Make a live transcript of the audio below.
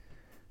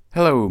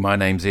Hello, my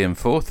name's Ian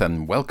Forth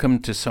and welcome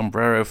to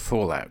Sombrero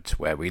Fallout,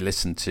 where we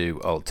listen to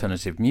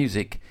alternative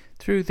music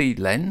through the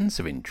lens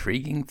of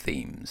intriguing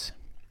themes.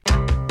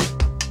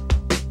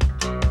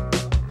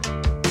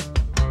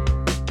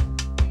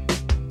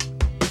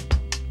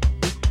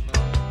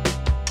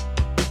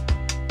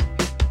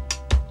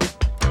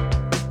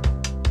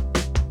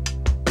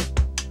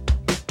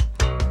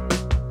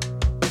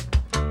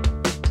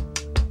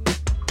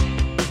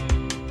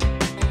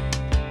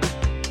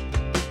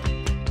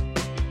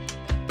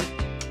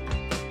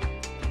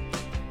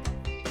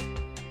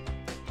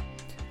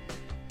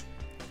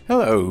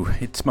 Hello,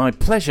 it's my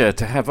pleasure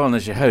to have on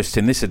as your host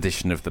in this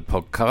edition of the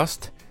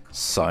podcast,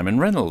 Simon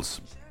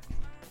Reynolds.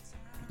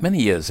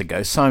 Many years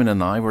ago, Simon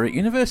and I were at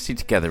university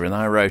together and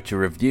I wrote a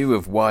review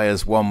of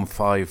Wires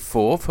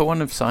 154 for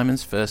one of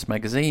Simon's first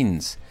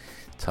magazines.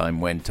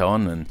 Time went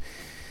on and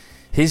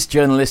his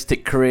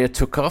journalistic career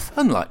took off,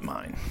 unlike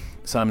mine.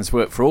 Simon's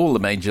worked for all the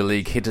major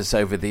league hitters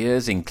over the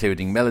years,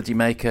 including Melody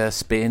Maker,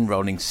 Spin,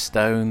 Rolling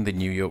Stone, The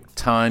New York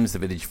Times, The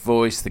Village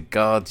Voice, The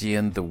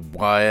Guardian, The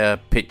Wire,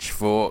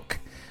 Pitchfork,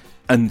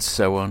 and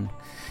so on.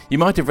 You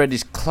might have read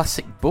his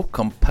classic book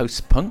on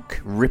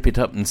post-punk, Rip It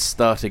Up and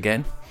Start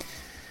Again.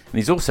 And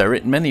he's also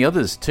written many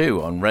others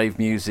too, on rave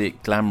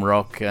music, glam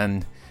rock,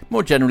 and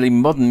more generally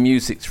modern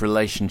music's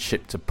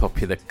relationship to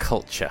popular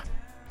culture.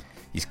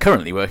 He's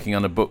currently working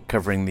on a book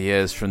covering the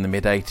years from the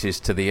mid-80s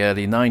to the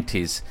early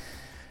 90s.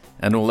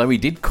 And although he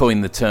did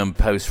coin the term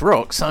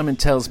post-rock, Simon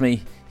tells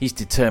me he's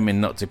determined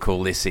not to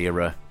call this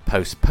era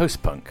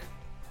post-punk.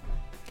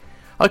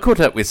 I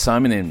caught up with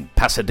Simon in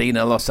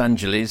Pasadena, Los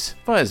Angeles,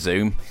 via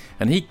Zoom,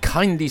 and he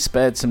kindly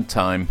spared some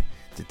time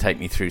to take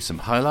me through some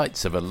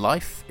highlights of a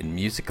life in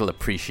musical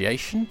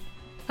appreciation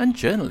and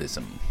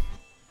journalism.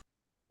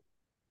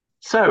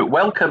 So,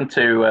 welcome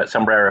to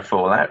Sombrero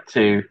Fallout,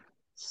 to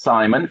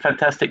Simon.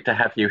 Fantastic to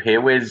have you here.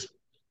 We're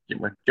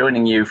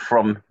joining you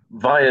from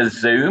via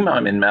Zoom.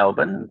 I'm in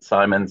Melbourne,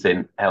 Simon's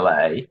in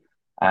LA,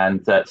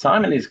 and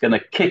Simon is going to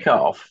kick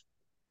off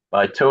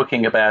by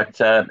talking about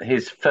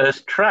his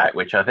first track,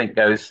 which I think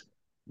goes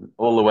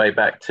all the way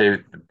back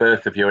to the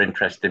birth of your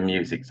interest in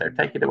music. So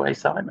take it away,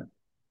 Simon.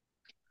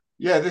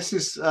 Yeah, this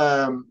is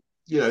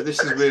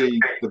really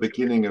the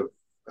beginning of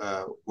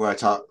where I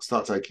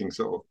start taking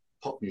sort of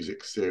pop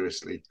music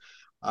seriously.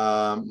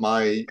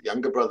 My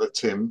younger brother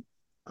Tim,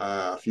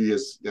 a few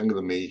years younger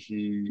than me,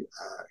 he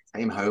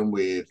came home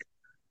with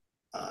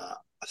a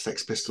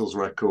Sex Pistols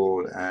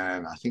record,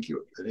 and I think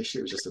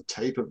initially it was just a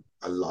tape of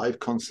a live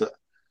concert,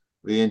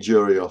 the Ian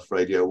Jury off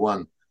Radio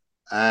 1.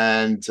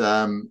 And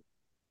then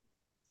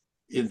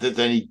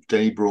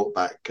he brought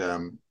back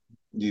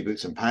New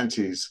Boots and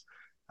Panties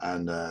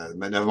and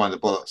Never Mind the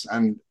Bollocks.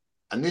 And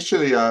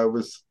initially I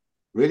was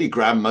really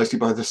grabbed mostly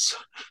by the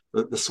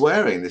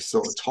swearing, this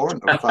sort of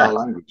torrent of foul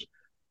language.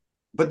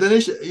 But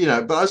then,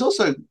 but I was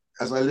also,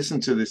 as I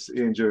listened to this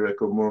Ian Jury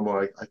record more and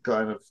more, I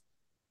kind of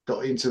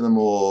got into the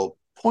more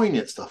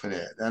poignant stuff in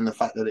it. And the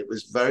fact that it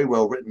was very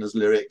well written as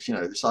lyrics,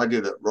 this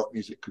idea that rock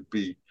music could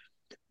be,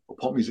 or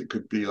pop music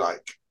could be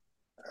like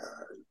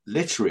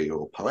literary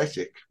or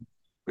poetic,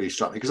 really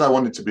struck me, because I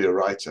wanted to be a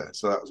writer.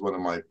 So that was one of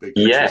my big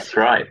interests. Yes,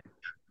 right.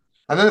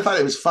 And then the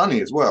fact it was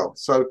funny as well.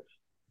 So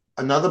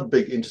another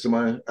big interest of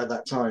mine at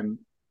that time,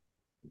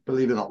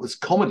 believe it or not, was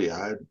comedy.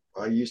 I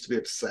used to be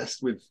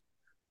obsessed with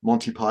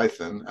Monty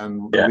Python,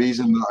 and the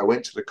reason that I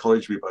went to the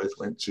college we both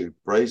went to,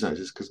 Brasenose,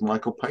 is because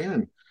Michael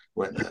Palin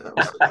went there.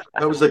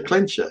 That was the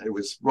clincher. It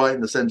was right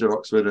in the centre of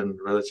Oxford and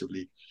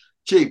relatively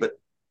cheap, but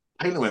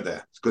Palin went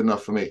there. It's good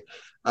enough for me.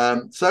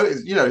 So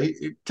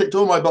he ticked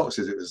all my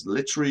boxes. It was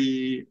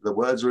literary. The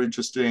words were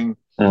interesting,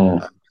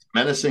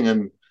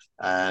 menacing,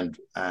 and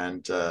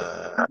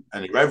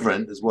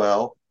irreverent as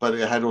well. But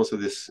it had also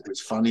this. It was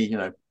funny,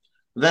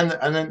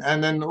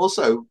 Then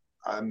also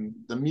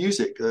the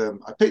music.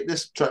 I picked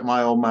this track,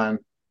 My Old Man,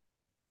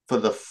 for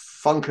the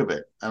funk of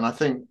it, and I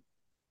think,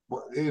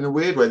 in a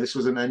weird way, this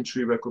was an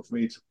entry record for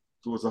me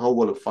towards the whole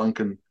world of funk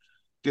and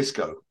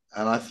disco.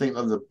 And I think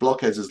of the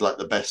Blockheads as like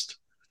the best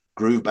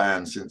groove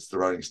band since the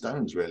Rolling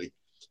Stones, really.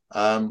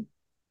 But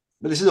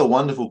this is a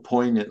wonderful,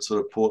 poignant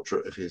sort of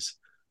portrait of his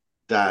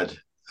dad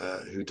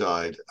who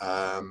died.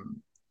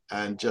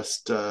 And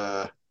just,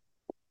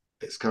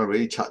 it's kind of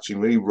really touching,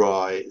 really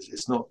wry.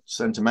 It's not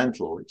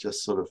sentimental. It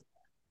just sort of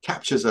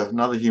captures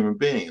another human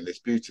being in this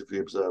beautifully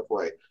observed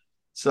way.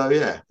 So,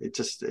 yeah, it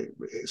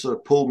sort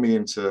of pulled me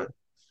into,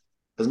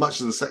 as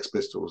much as the Sex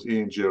Pistols,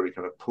 Ian Jury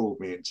kind of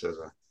pulled me into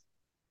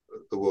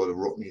the world of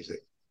rock music.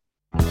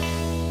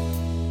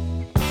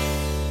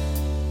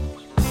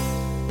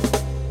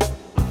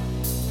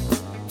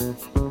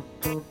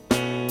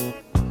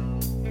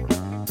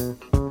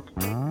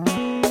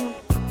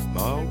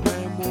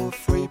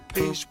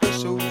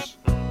 Whistles,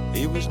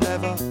 he was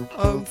never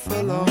home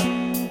for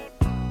long.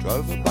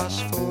 Drove a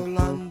bus for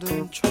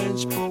London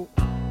transport,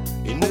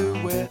 he knew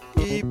where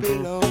he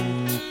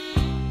belonged.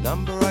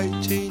 Number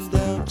 18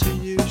 down to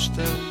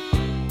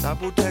Euston,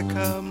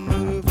 double-decker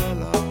move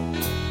along,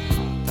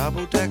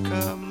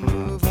 double-decker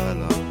move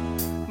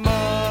along.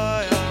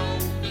 My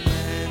old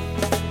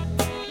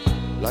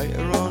man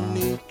Later on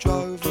he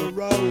drove a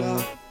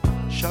roller,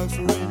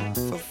 chauffeuring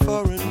for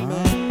foreign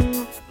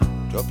men.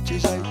 Dropped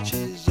his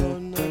H's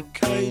on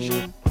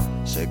occasion,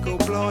 said go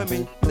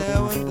blimey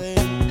now and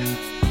then.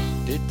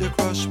 Did the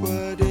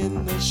crossword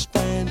in the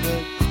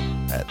standard,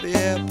 at the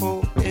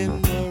airport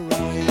in the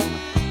rain.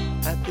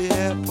 At the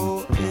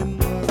airport in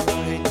the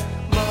rain.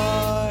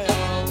 My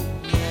old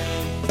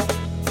man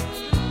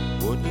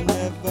wouldn't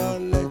ever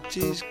let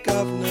his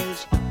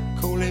governors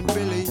call him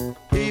Billy,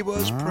 he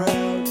was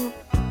proud.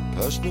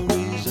 Personal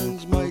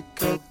reasons make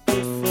a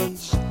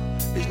difference,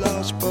 his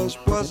last boss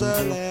was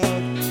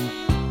allowed.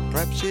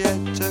 Perhaps he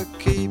had to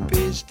keep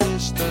his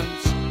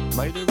distance.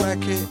 Made a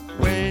racket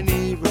when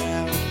he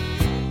rowed.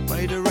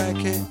 Made a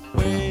racket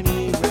when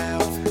he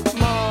rowed.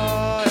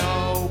 My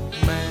old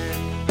man.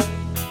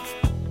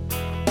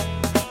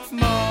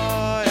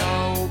 My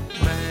old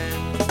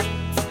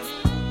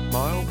man.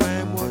 My old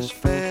man was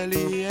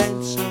fairly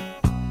handsome.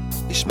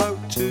 He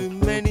smoked too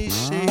many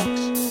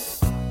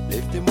cigs.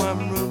 Lived in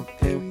one room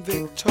in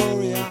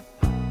Victoria.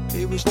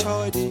 He was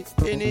tidy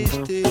in his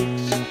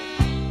digs.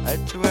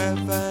 Had to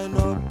have an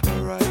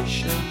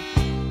operation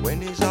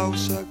when his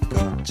ulcer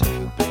got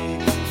too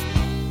big.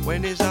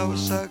 When his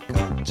ulcer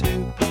got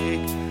too big.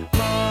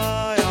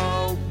 My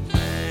old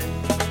man.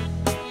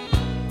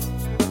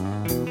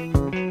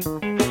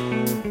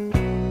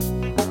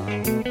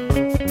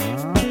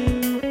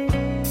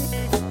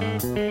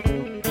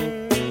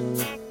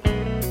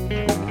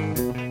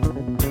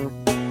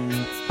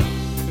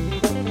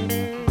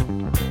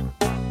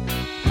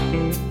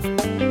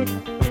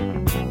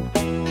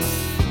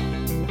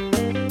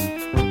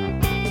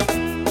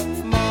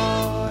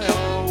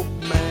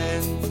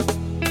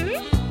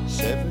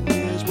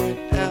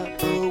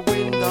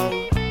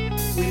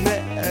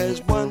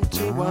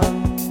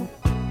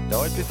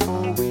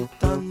 Before we'd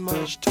done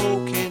much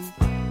talking,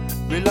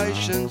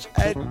 relations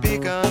had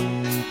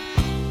begun.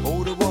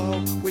 All the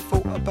while we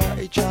thought about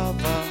each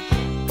other.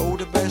 All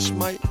the best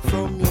mate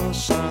from your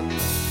son.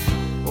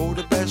 All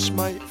the best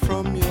mate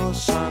from your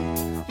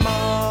son.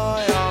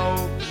 My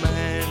old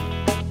man.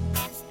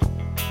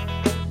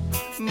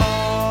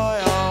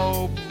 My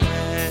old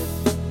man.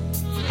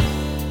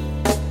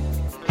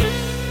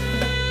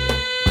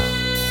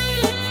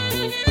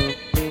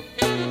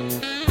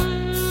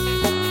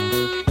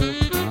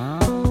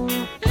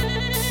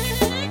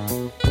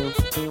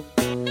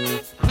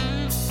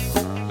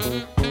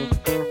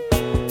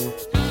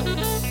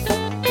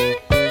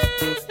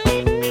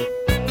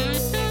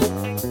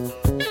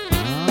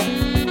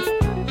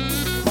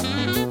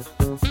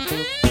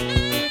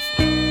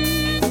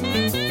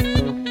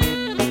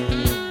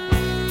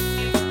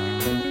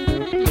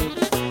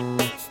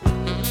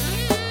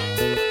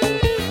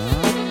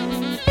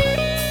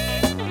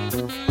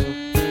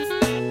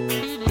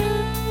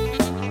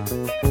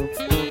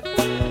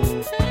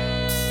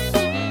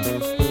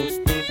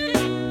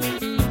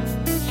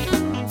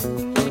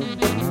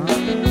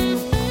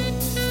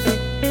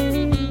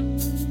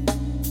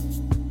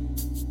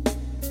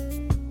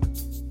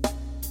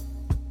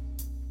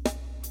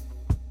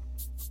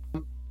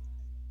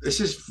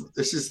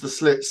 This is the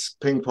Slits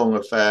Ping Pong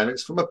Affair, and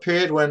it's from a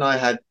period when I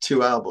had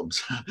two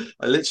albums.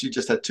 I literally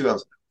just had two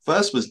albums.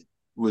 First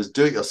was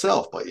Do It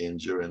Yourself by Ian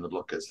Dury and the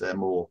Blockheads. They're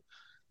more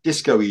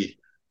disco-y,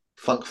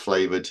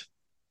 funk-flavored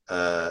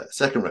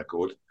second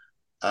record.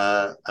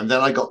 And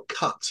then I got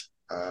Cut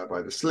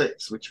by the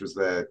Slits, which was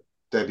their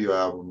debut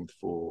album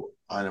for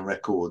Island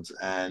Records.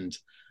 And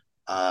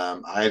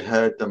I had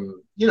heard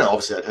them,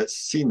 obviously I'd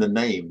seen the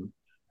name,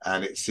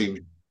 and it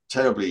seemed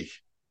terribly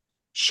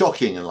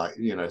shocking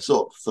and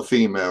sort of the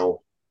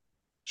female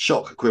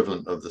shock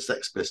equivalent of the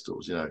Sex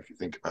Pistols, if you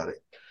think about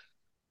it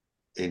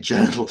in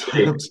general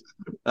terms.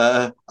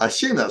 I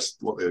assume that's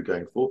what they were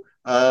going for.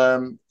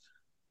 So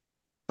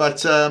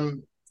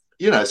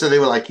they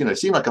were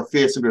seemed like a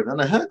fearsome group.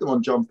 And I heard them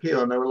on John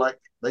Peel, and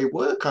they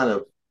were kind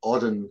of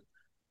odd and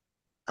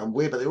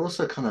weird, but they were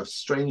also kind of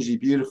strangely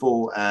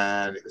beautiful.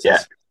 And it was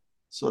this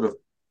sort of,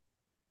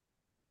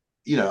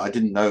 I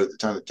didn't know at the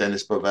time that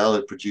Dennis Bovell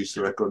had produced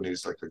the record, and he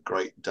was like a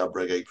great dub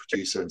reggae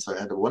producer. And so it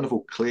had a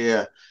wonderful,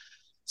 clear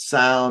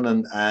sound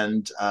and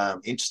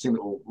interesting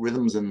little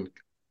rhythms and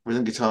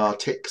rhythm guitar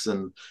ticks.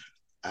 And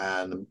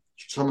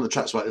some of the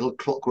tracks were like little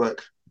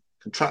clockwork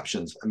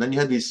contraptions. And then you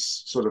had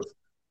these sort of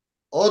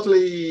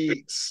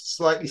oddly,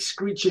 slightly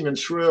screeching and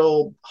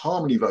shrill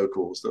harmony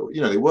vocals that,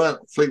 they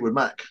weren't Fleetwood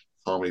Mac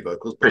harmony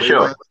vocals, but they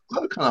were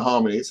kind of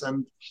harmonies.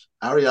 And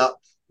Harry Up,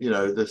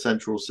 the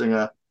central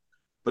singer,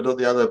 but all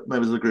the other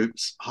members of the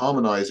groups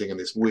harmonizing in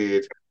this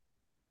weird,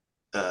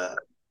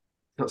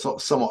 sort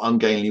of somewhat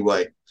ungainly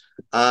way.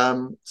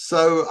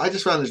 So I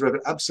just found this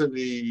record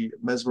absolutely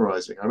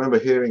mesmerizing. I remember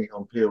hearing it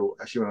on Peel,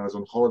 actually, when I was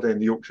on holiday in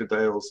the Yorkshire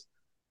Dales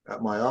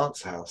at my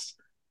aunt's house.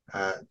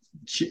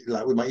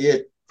 With my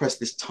ear pressed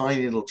this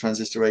tiny little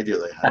transistor radio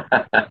they had.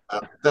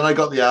 Then I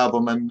got the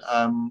album, and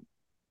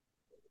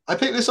I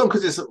picked this song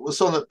because it's a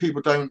song that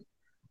people don't,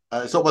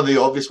 it's not one of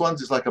the obvious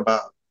ones. It's like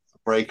about a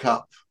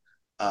breakup.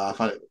 I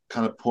find it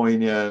kind of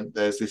poignant.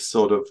 There's this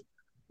sort of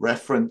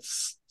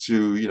reference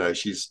to, you know,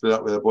 she's split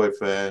up with her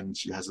boyfriend,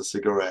 she has a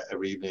cigarette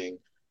every evening,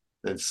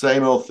 then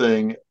same old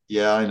thing.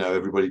 Yeah, I know,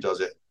 everybody does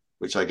it,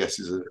 which I guess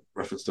is a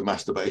reference to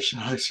masturbation,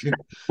 I assume.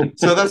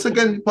 So that's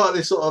again part of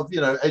this sort of,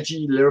 you know,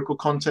 edgy lyrical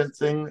content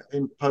thing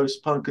in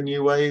post-punk and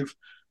new wave.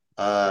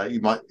 You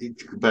might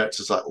compare it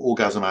to like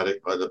Orgasm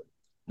Addict by the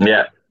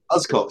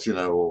Buzzcocks, you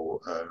know, or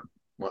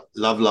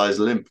Love Lies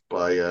Limp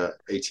by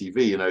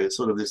ATV. You know, it's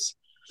sort of this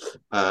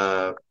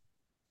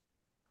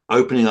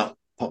opening up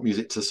pop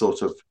music to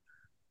sort of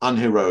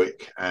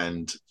unheroic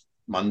and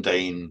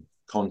mundane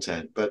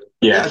content. But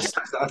yeah, it's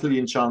an utterly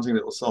enchanting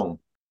little song.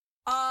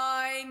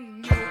 I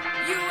knew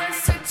you were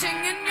sitting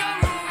in your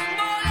room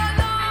all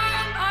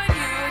alone. I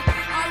knew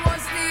I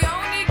was the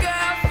only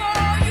girl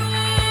for you.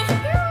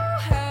 You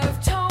have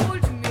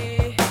told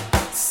me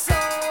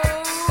so,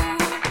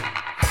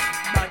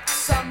 but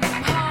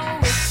somehow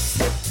it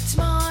slipped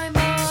my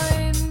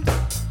mind.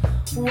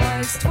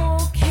 Whilst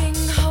walking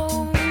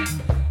home,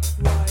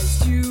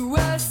 whilst you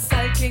were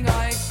sulking,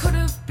 I could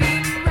have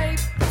been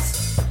raped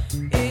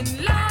in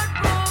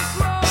Ladbroke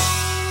Grove.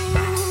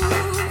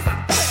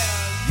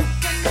 You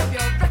can have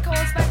your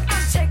records back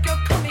and take your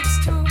comics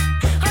too.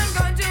 I'm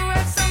going to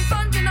have some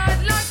fun tonight,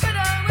 life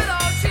better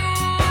without you.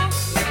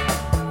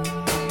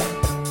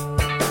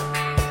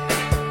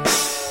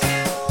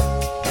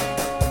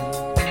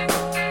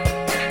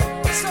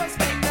 So I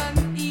spent an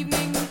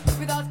evening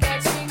without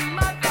catching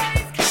my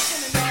face,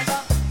 catching another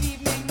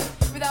evening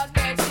without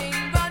getting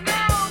run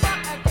over,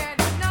 again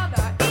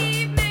another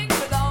evening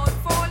without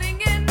falling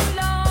in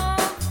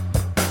love.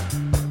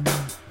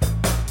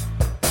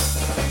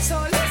 So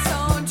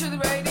listen to the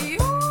radio,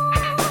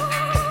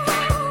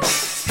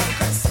 smoke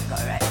a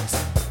cigarette.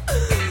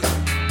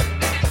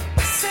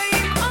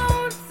 Same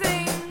old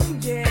thing,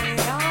 yeah,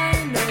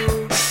 I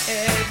know,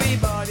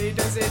 everybody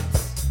does it.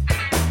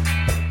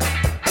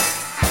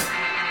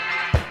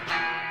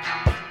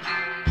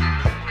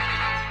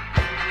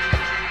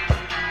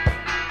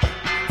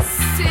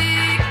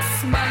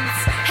 6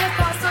 months have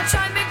passed, no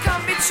time may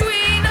come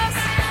between us.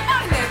 I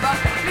never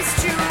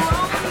missed you,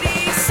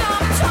 only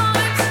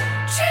sometimes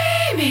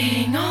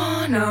dreaming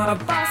on a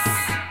bus.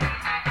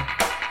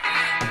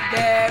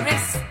 There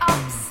is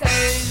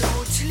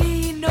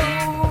absolutely no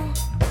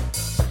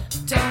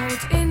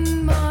doubt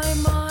in my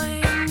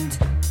mind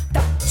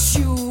that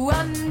you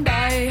and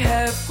I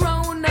have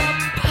grown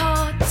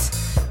apart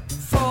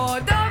for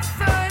the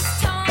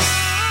first time.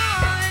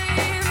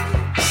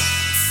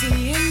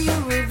 Seeing you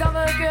with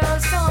other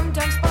girls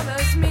sometimes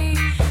bothers me,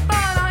 but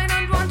I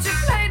don't want to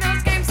play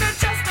those games, they're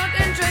just not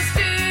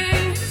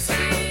interesting.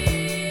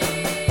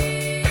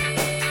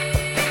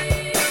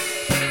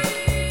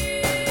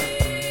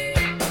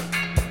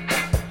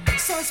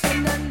 So I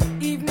spend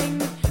an evening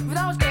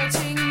without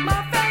getting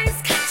my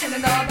face cut, and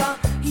another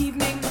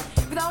evening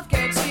without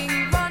getting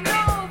run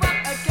over,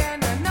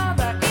 again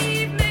another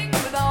evening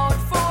without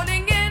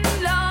falling in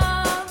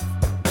love.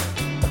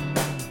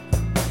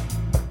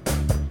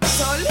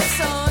 So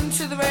listen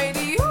to the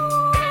radio,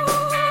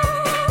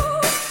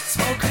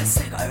 smoke a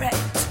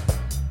cigarette.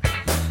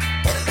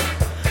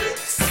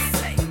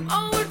 Same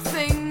old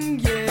thing,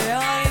 yeah,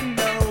 I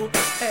know,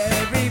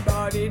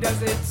 everybody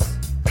does it.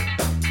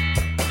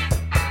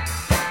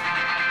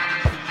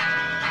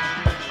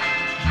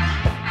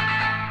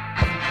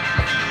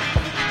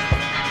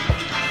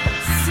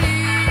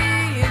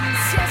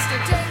 Since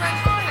yesterday when I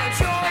heard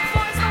your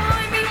voice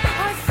behind me,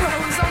 I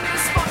froze on the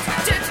spot,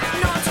 did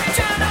not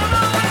turn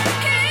around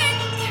in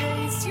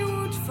case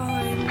you'd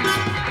find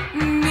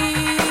me.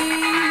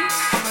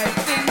 I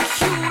think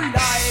you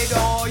lied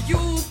or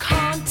you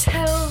can't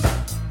tell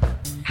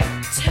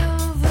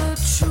the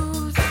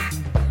truth.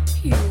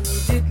 You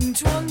didn't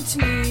want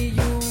me,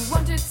 you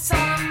wanted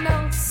someone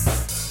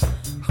else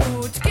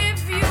who'd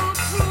give you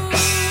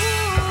proof.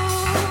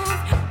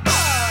 But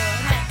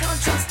I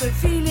can't trust the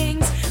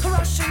feelings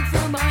rushing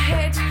through my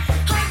head.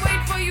 I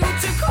wait for you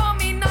to call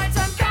me,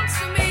 nighttime comes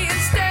to me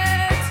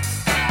instead.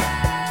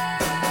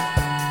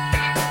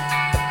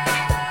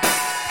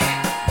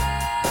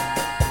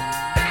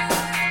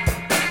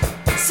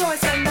 So I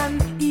spend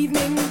an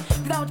evening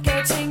without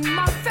getting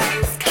my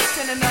face cut,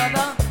 and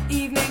another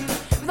evening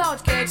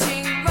without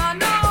getting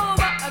run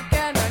over,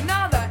 again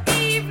another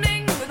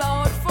evening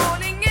without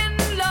falling in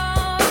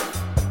love.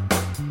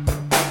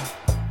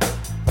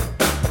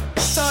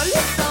 So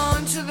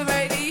listen to the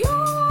radio,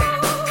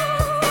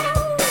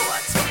 I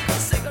smoke a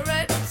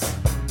cigarette.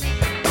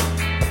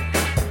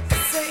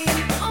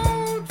 Same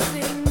old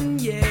thing,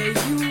 yeah,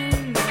 you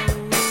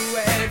know,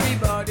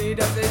 everybody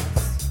does it.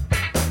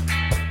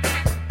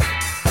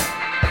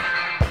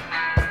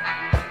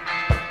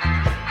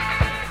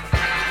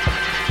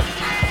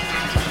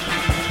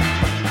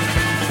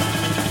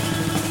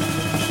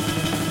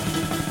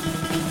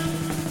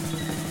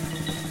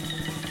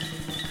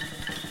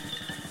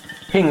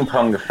 Ping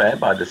Pong Affair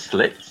by the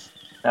Slits.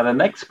 Now, the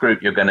next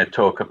group you're going to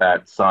talk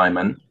about,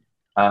 Simon,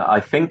 I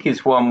think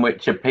is one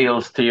which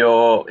appeals to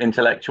your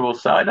intellectual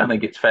side. I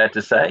think it's fair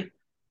to say.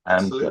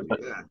 Absolutely, But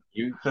yeah.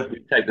 you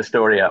take the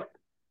story up.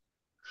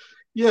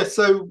 Yeah,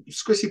 so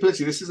Squishy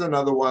Plitty, this is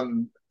another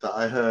one that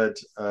I heard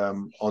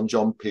on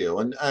John Peel,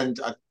 and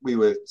we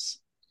were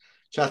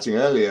chatting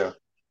earlier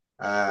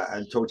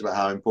and talked about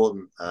how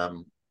important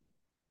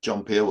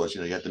John Peel was.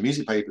 You know, you had the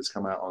music papers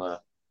come out on a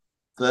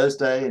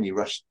Thursday, and you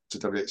rushed to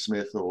WH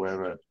Smith or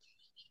wherever,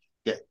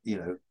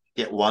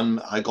 get one.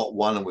 I got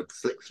one and would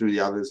flick through the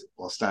others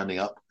while standing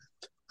up.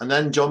 And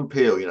then John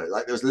Peel,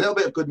 like there was a little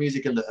bit of good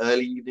music in the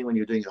early evening when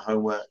you were doing your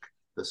homework,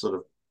 the sort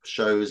of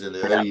shows in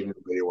the early evening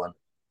radio one,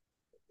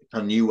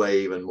 kind of new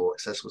wave and more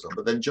accessible stuff.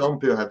 But then John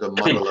Peel had the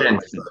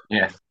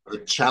the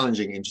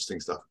challenging,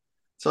 interesting stuff.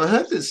 So I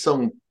heard this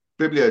song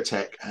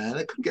Bibliothèque, and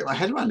I couldn't get my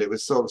head around it. It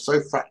was sort of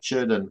so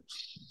fractured and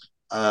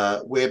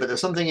weird, but there's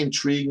something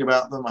intriguing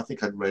about them. I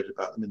think I'd read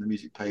about them in the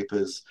music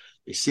papers.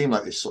 They seemed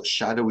like this sort of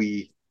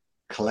shadowy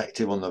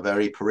collective on the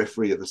very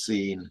periphery of the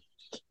scene,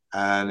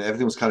 and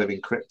everything was kind of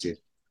encrypted.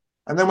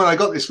 And then when I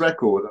got this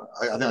record,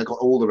 I think I got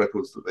all the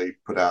records that they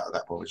put out at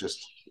that point, was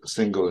just a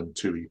single and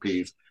 2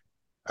 EPs.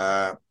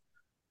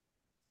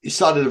 You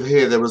started to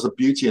hear there was a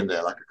beauty in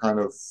there, like a kind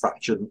of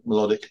fractured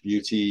melodic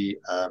beauty.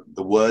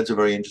 The words are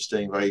very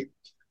interesting, very,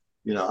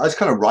 I was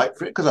kind of right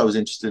for it because I was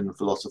interested in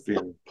philosophy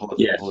and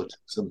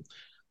politics. And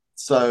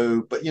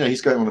so, but,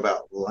 he's going on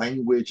about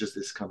language as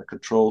this kind of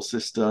control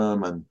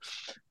system and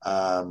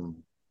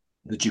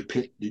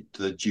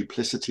the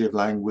duplicity of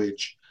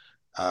language.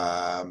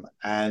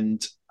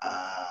 And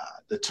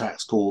the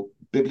track's called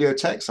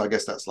Bibliothèque. So I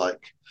guess that's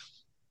like,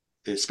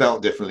 it's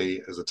spelled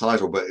differently as a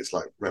title, but it's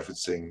like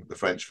referencing the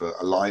French for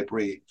a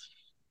library.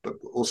 But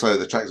also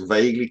the track's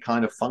vaguely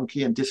kind of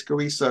funky and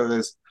disco-y. So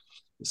there's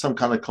some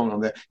kind of comment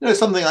on there.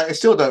 Something I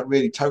still don't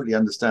really totally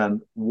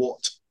understand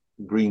what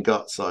Green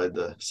Gutside,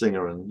 the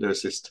singer and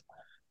lyricist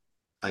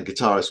and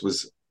guitarist,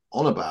 was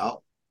on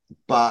about.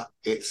 But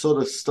it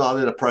sort of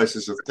started a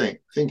process of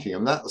thinking.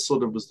 And that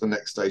sort of was the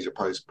next stage of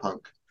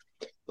post-punk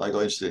I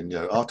got interested in.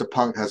 After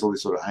punk has all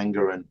this sort of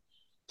anger and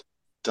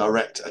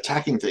direct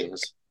attacking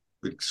things,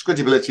 with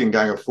Squishy Plitty and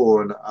Gang of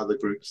Four and other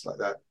groups like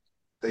that,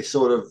 it's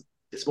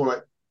more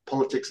like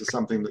politics is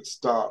something that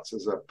starts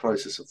as a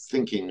process of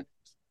thinking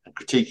and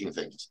critiquing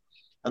things.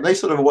 And they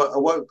sort of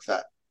awoke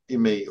that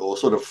in me, or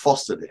sort of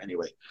fostered it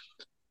anyway.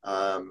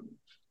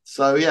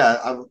 So yeah,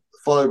 I've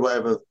followed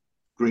whatever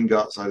Green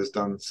Gutside has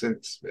done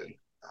since, really.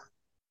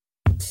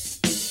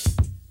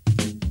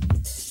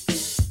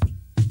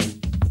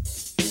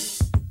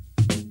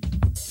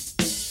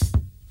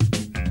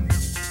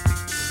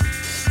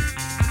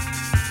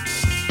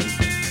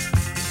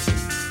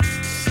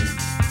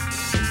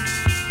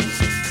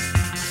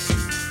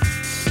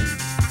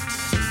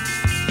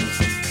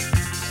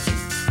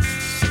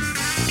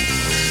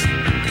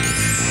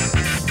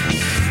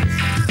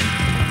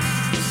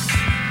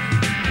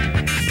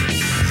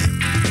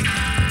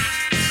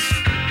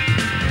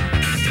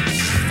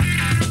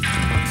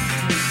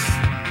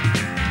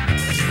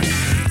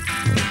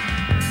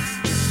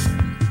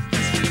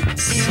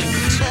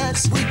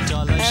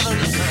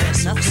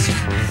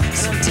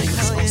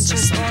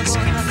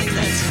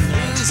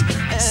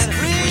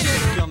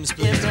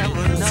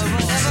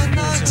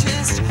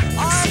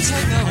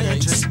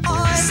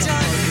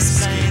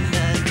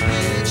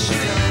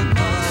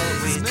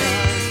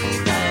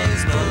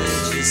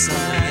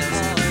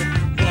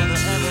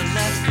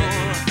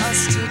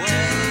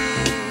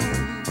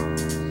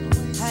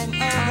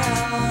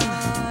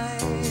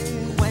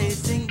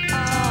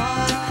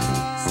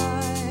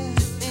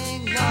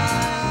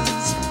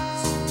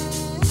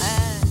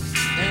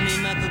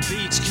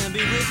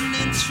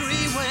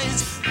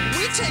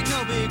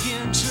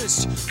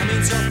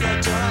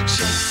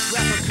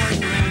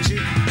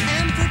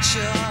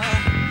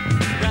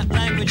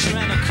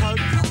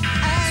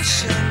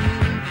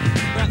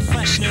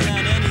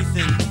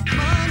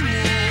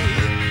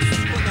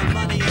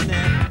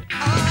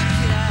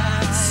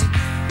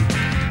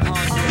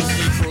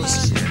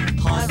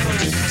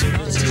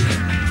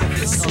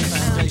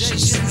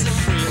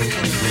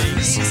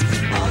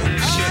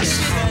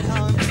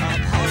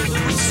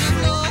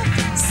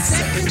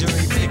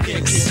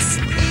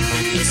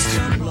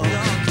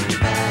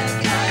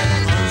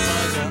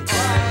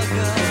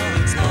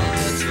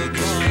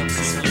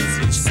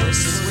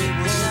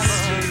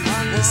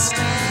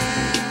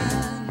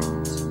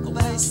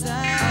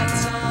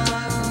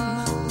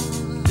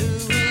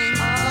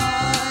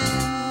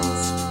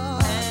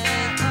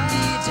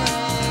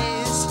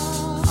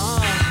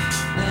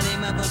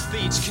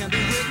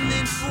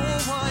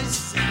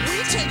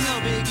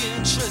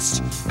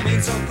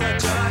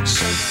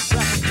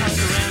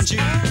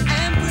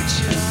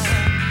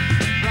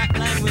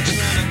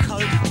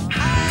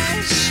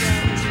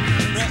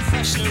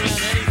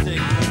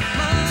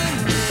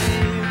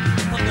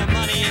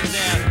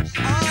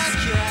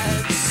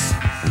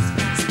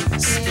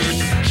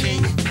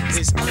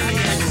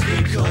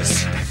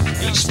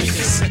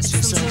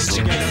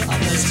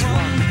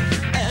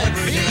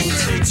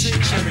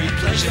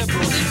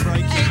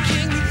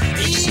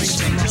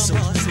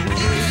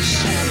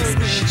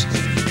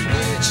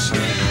 Which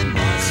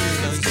reminds you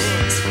of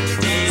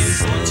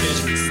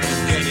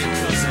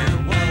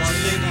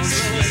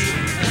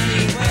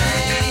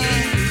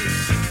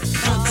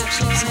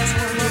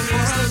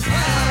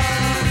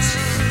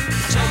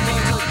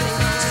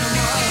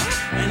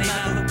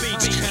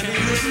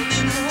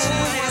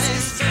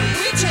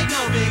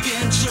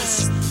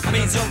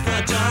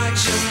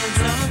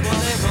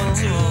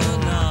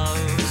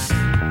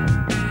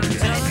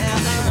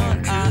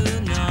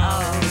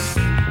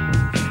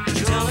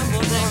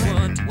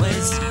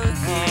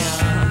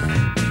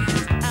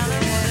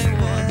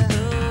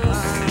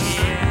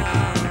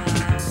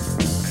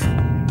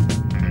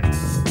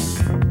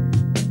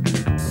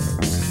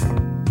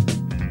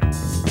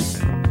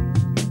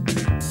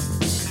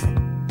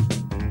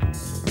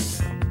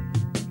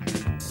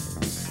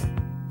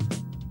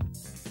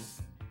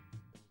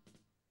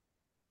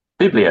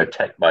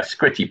Bibliothèque by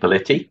Scritti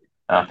Politti.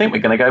 I think we're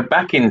going to go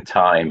back in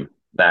time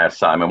now,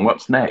 Simon.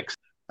 What's next?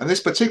 And this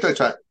particular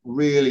track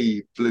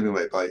really blew me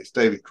away. It's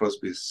David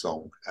Crosby's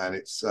song, and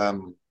it's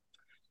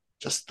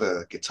just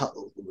the guitar,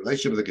 the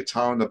relationship with the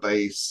guitar and the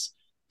bass,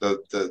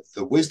 the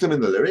wisdom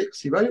in the lyrics.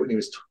 He wrote it when he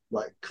was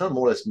like kind of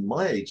more or less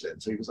my age then,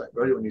 so he was like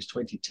wrote it when he was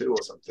 22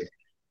 or something.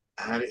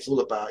 And it's all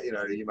about,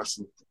 you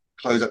mustn't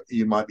close up.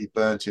 You might be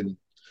burnt in,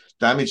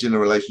 damaged in a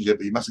relationship,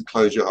 but you mustn't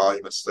close your heart.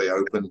 You must stay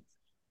open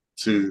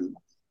to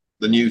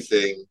the new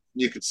thing.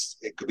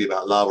 It could be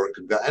about love, or it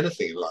could be about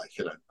anything in life.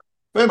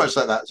 Very much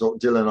like that sort of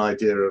Dylan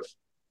idea of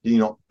you're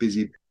not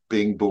busy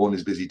being born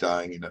is busy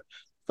dying.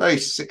 Very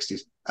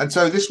 60s. And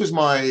so this was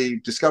my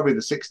discovery of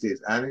the 60s,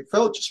 and it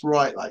felt just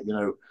right. Like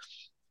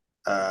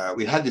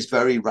we had this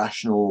very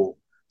rational,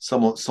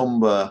 somewhat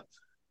somber,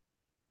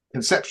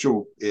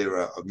 conceptual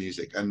era of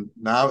music, and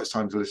now it's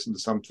time to listen to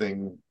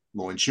something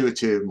more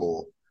intuitive,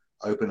 more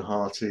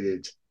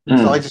open-hearted.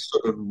 So I just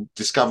sort of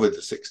discovered the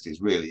 60s,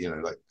 really,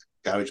 like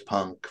garage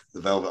punk,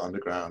 the Velvet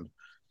Underground.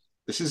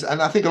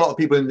 And I think a lot of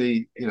people in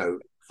the,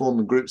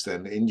 forming groups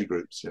then, indie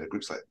groups,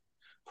 groups like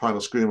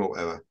Primal Scream or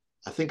whatever,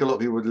 I think a lot of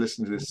people would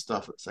listen to this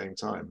stuff at the same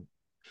time.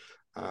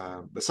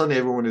 But suddenly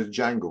everyone wanted to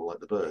jangle like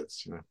the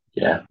Birds,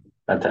 Yeah,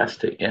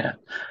 fantastic, yeah.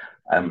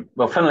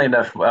 Well, funnily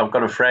enough, I've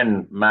got a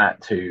friend,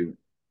 Matt, who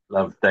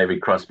loved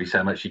David Crosby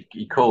so much,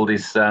 he called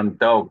his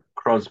dog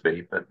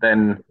Crosby, but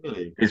then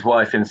really? His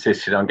wife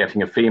insisted on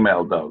getting a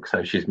female dog,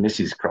 so she's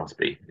Mrs.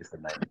 Crosby is the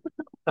name.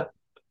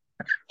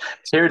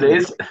 Here it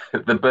is,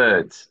 The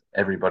Birds,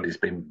 Everybody's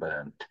Been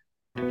Burnt.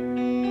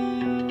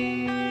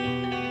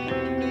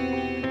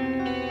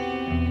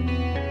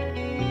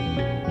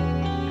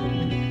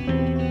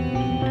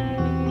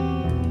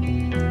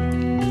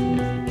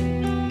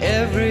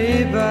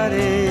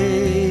 Everybody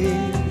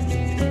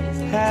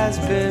has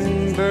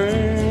been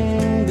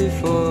burned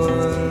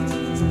before.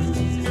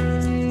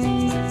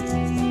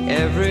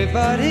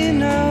 Everybody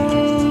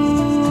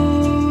knows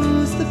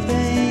the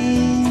pain.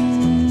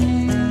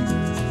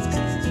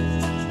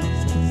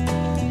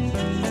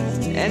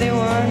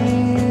 Anyone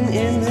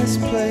in this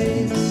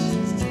place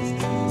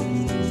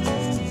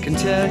can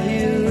tell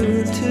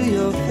you to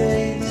your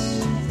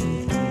face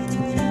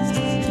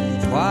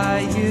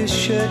why you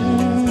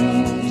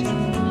shouldn't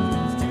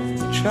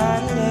try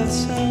to love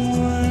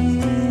someone.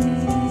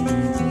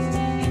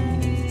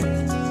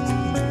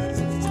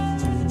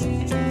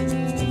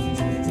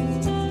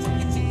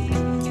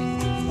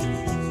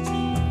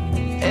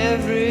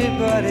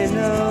 Everybody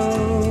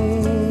knows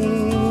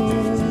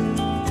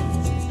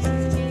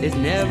it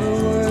never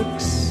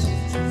works.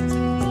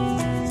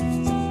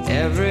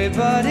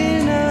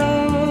 Everybody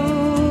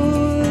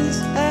knows,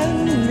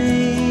 and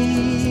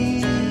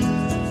me.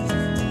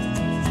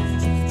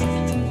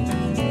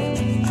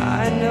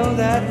 I know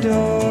that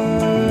door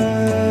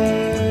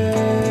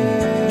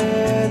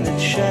that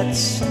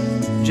shuts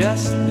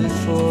just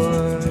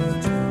before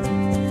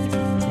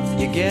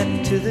you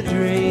get to the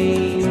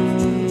dream.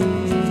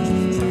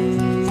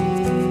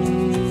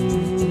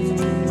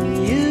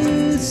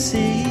 You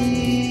see.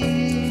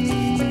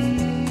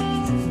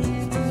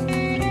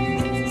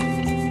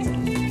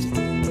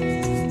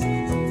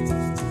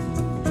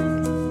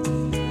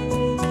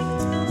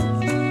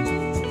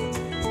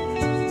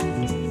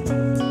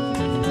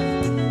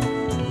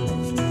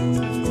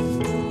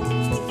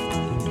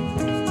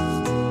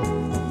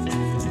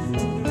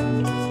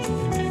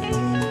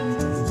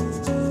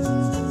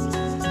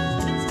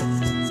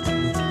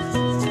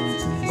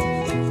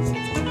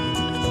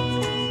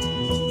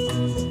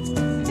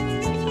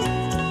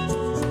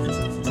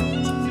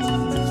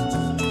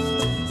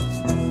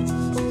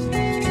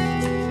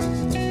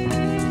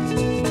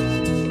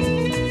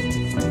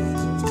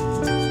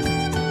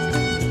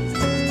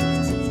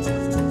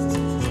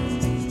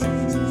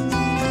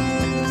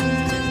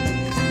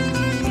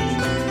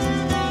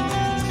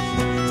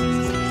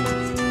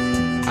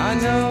 I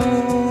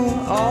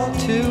know all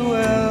too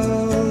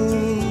well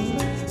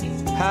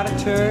how to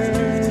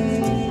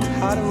turn,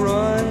 how to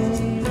run,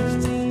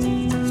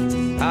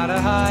 how to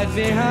hide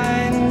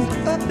behind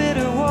a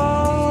bitter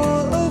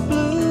wall of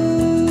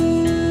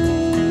blue.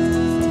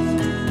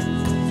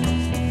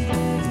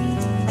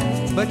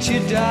 But you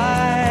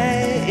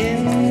die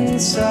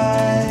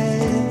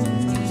inside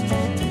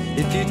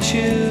if you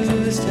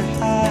choose to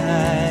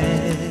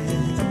hide.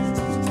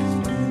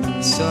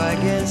 So I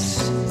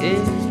guess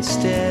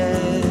instead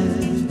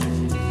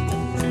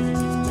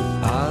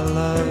I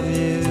love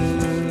you.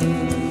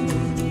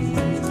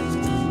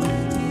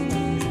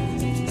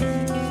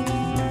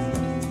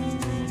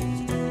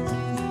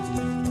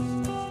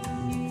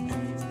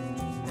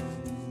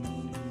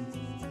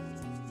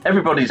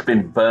 Everybody's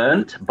Been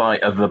Burnt by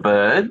The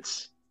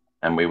Birds,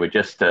 and we were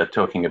just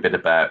talking a bit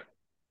about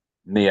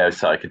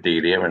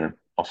neo-psychedelia, and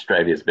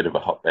Australia's a bit of a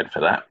hotbed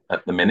for that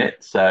at the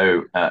minute,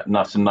 so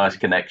some nice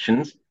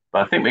connections.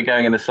 But I think we're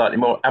going in a slightly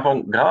more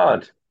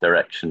avant-garde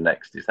direction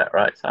next. Is that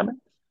right, Simon?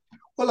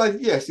 Well,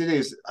 yes, it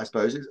is, I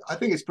suppose. I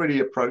think it's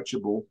pretty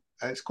approachable,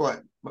 and it's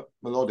quite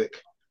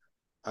melodic.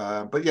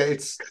 But yeah,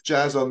 it's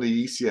jazz on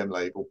the ECM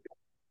label,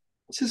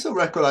 This is a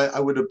record I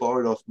would have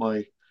borrowed off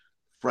my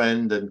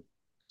friend and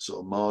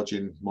sort of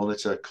margin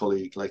monitor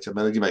colleague, later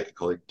melody maker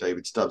colleague,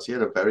 David Stubbs. He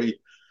had a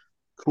very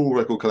cool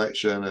record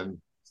collection,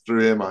 and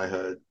through him I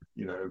heard,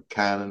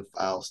 Can and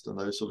Faust and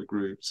those sort of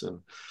groups,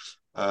 and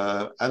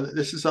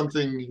this is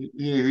something,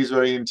 he's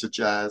very into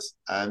jazz,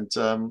 and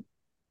so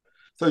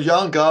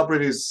Jan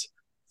Gabriel is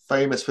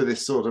famous for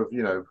this sort of,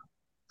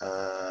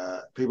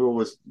 people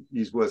always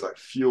use words like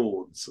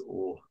fjords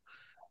or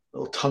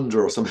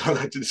tundra or something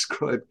like that to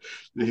describe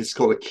his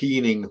kind of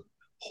keening,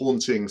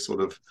 haunting sort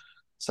of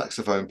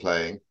saxophone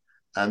playing.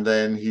 And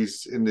then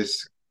he's in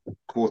this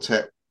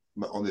quartet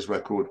on this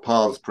record,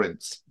 Paths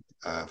Prince,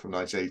 from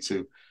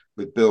 1982,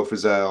 with Bill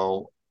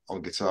Frisell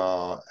on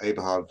guitar,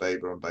 Eberhard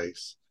Weber on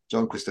bass,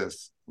 John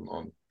Christensen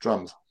on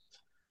drums.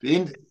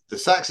 The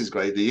sax is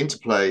great. The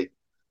interplay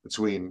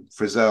between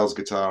Frisell's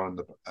guitar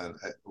and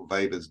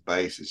Weber's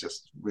bass is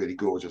just really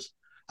gorgeous.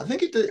 I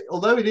think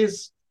although it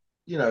is,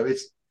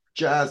 it's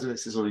jazz and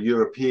it's this sort of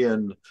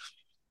European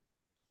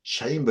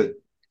chambered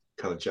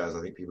kind of jazz,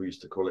 I think people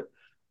used to call it,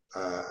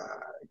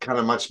 kind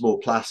of much more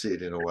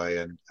placid in a way,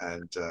 and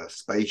sort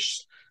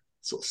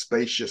of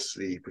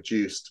spaciously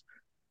produced,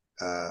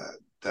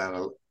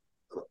 down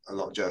a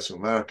lot of jazz from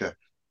America.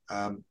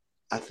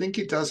 I think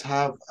it does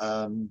have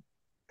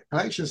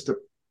connections to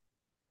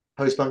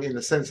post-punk in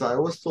the sense that I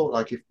always thought,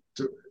 like,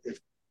 if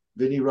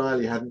Vinnie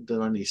Riley hadn't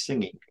done any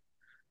singing,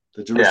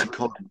 the Jerusalem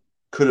Column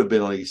could have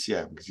been on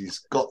ECM, because he's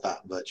got that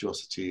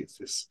virtuosity. It's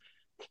this,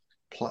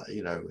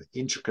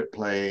 intricate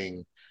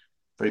playing,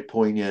 very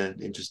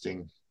poignant,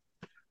 interesting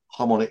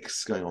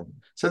harmonics going on.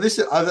 So this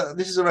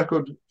is a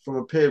record from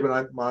a period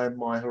when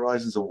my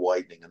horizons are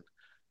widening, and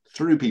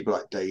through people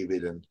like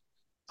David and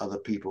other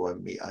people I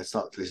meet, I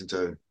start to listen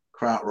to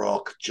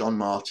krautrock, John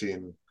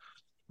Martin,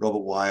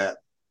 Robert Wyatt,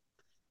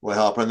 Roy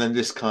Harper, and then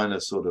this kind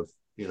of sort of,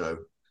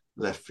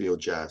 left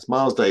field jazz.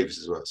 Miles Davis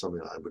as well,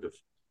 something that I would have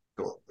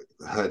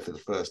heard for the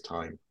first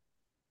time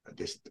at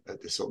this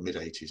sort of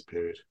mid-80s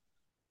period.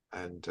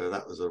 And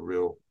that was a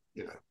real,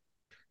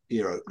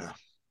 ear opener.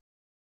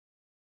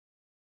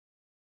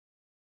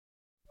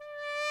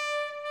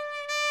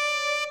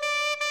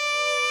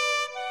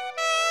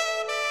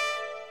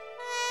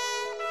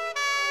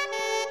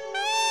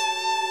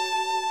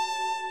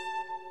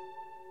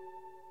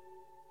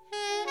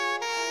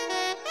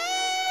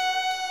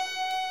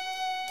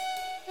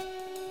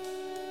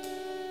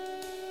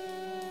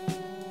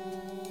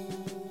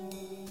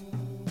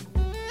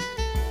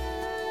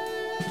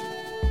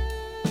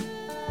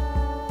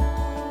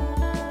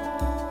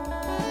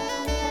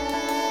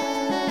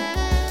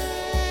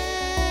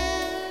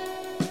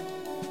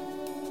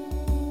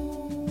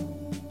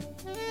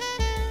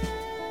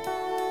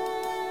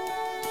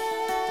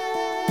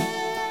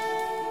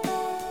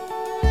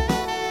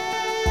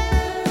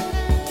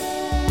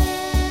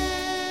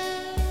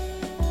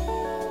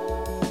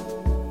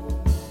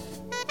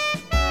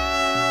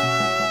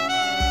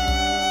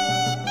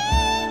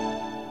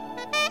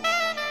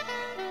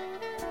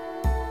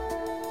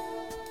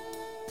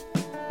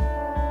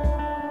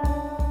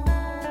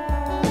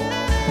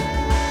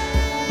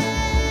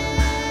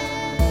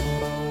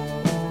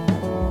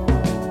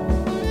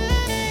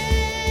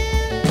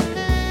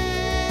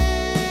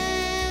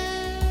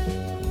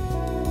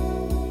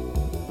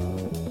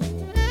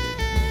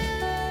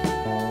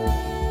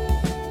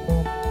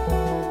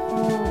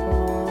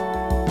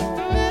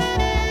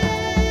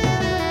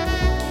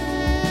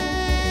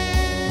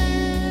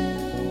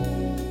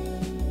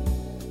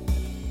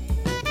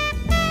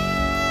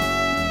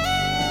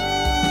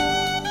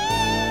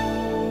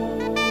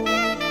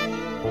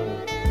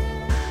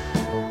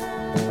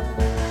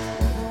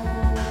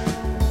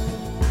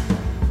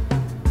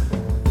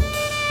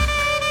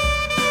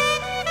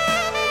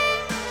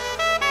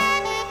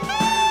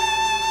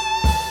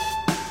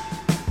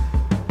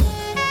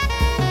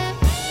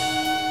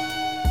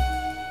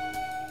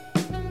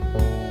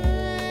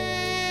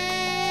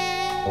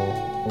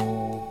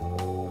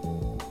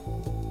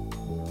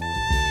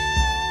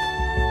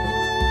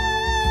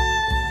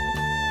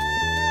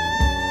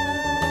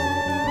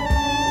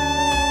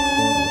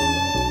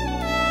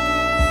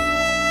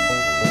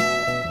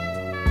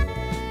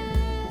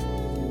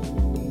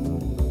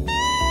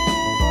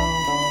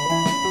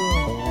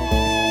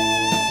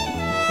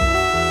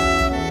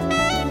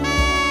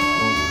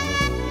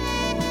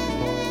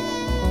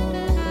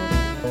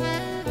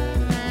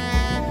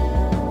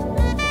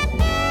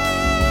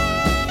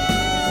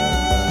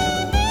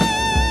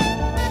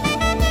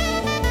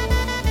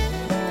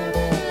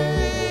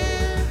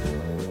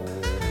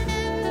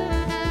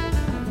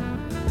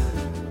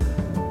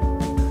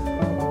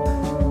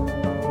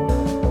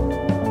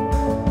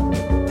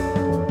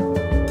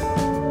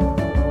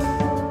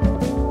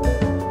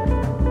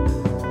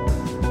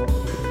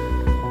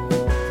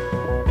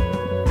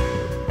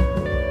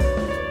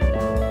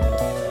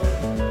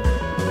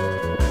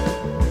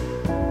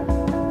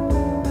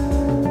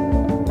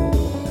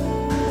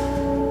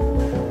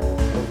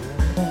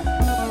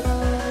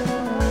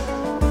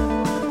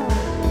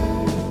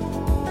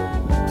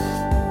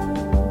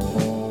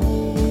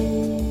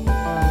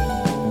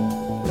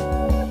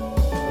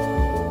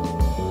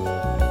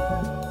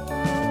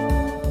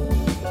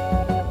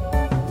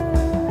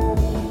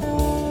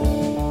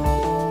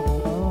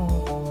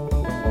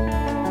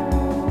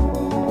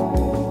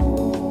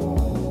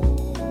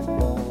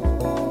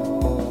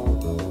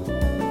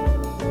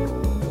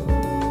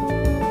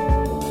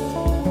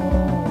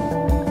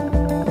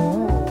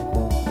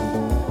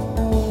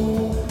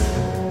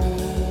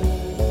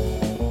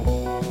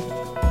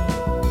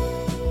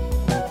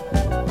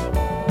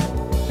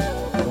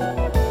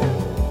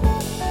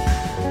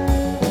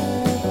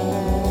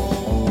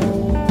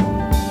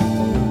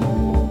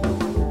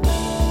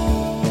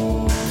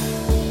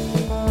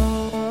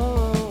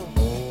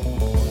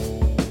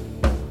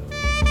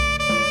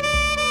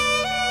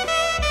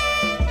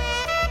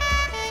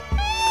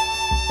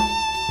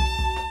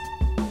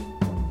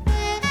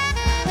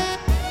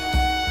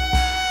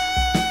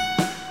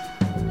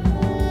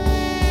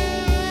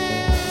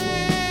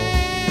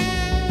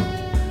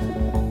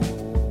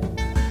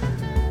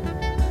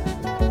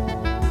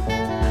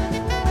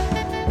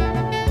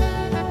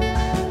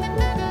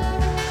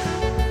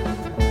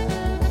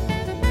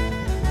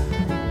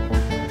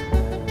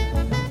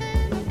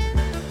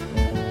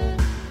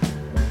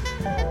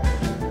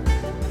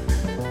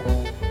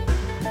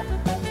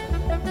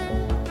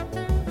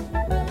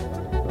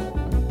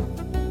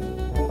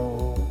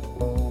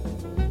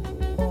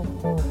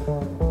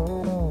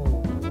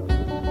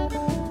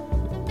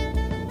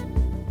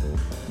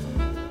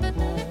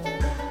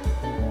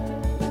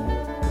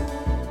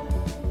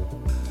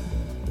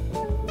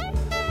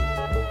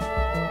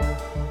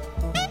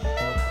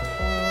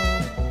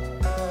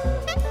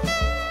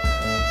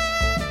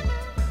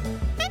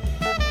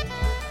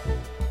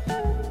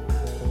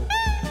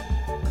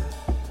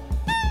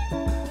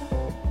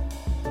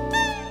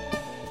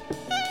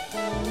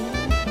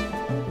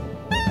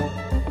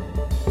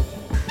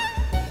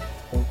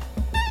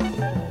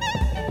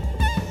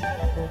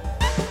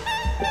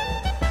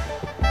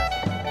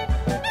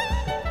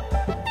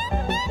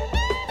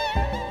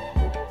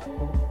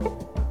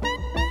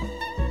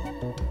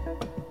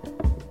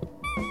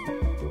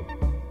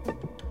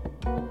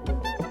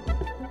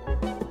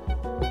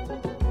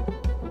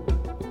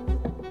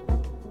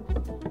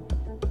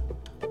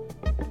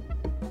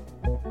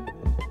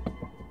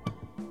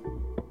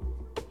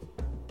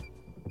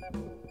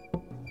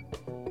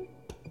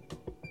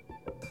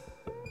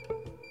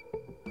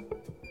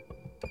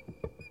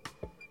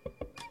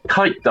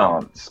 Kite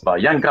Dance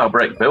by Jan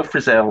Garbrek, Bill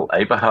Frisell,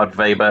 Eberhard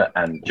Weber,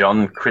 and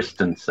John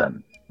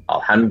Christensen. I'll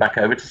hand back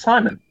over to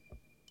Simon.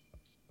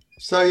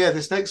 So yeah,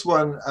 this next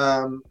one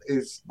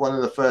is one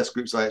of the first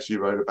groups I actually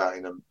wrote about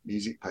in a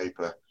music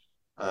paper,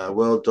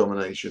 World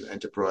Domination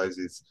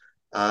Enterprises.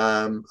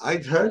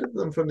 I'd heard of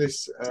them from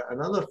this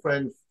another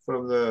friend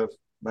from the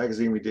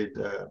magazine we did,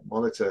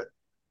 Monitor,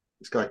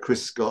 this guy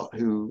Chris Scott,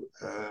 who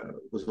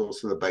was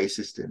also the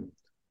bassist in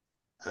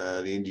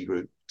the indie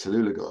group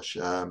Tallulah Gosh.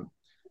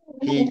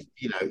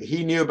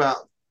 He knew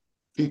about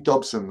Keith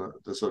Dobson,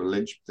 the sort of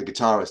the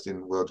guitarist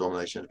in World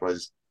Domination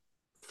Enterprises,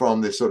 from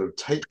this sort of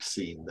tape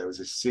scene. There was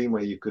this scene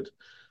where you could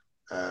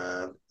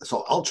sort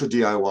of ultra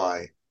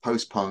DIY,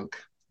 post-punk,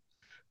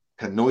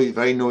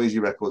 very noisy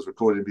records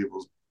recorded in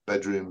people's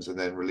bedrooms and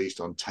then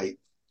released on tape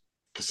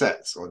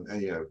cassettes.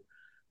 And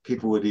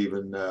people would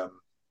even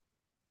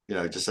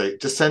just say,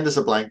 just send us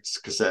a blank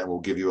cassette and we'll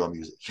give you our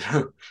music,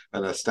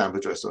 and a stamp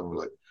address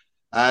on it.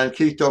 And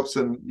Keith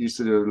Dobson used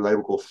to do a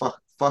label called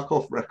Fuck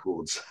Off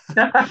Records.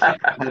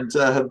 And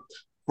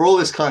for all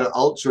this kind of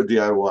ultra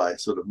DIY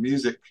sort of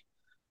music,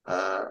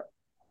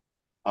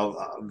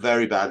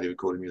 very badly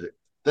recorded music,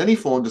 then he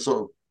formed a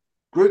sort of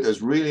group that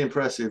was really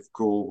impressive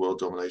called World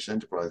Domination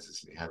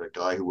Enterprises. And he had a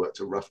guy who worked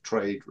at Rough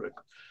Trade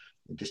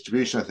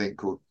distribution, I think,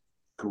 called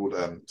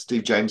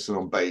Steve Jameson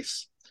on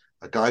bass,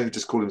 a guy who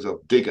just called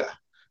himself Digger,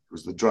 who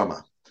was the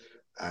drummer,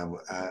 and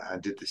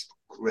did this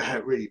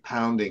really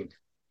pounding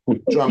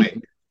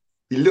drumming.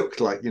 He looked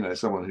like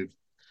someone who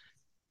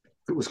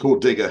it was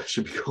called Digger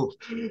should be called.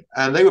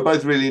 And they were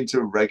both really into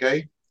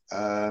reggae,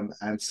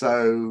 and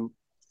so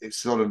it's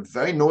sort of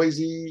very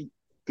noisy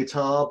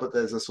guitar, but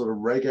there's a sort of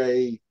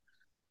reggae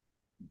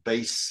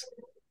bass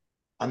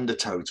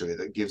undertow to it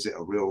that gives it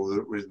a real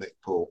rhythmic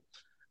pull.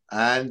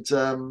 And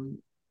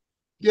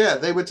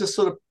they were just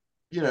sort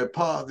of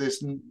part of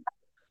this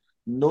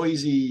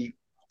noisy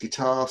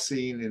guitar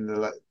scene in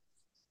the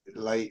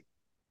late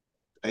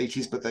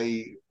 80s, but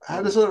they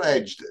had a sort of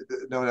edge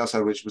that no one else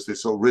had, which was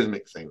this sort of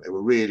rhythmic thing. They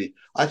were really,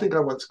 I think I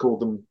once called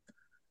them,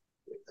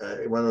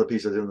 in one of the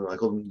pieces I did, I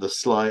called them the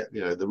Sly,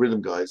 the rhythm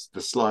guys,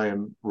 the Sly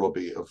and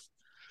Robbie of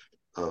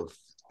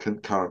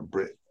current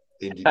Brit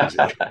indie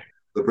music,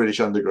 the British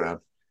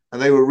underground.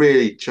 And they were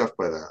really chuffed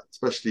by that,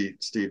 especially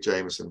Steve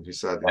Jameson, who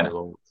sadly no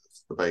longer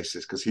was the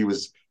bassist, because he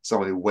was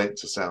someone who went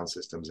to sound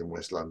systems in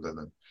West London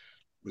and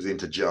was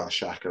into Jar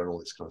Shaka and all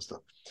this kind of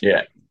stuff.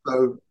 Yeah.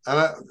 So,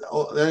 the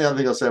only other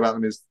thing I'll say about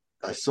them is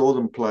I saw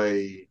them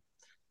play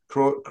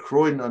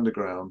Croydon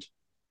Underground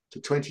to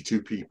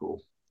 22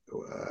 people,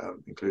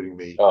 including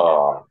me.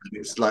 Oh.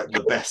 It's like the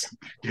best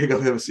gig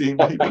I've ever seen.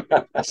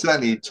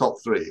 Certainly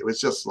top three. It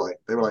was just like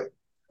they were like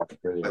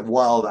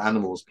wild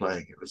animals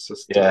playing. It was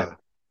just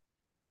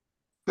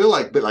feel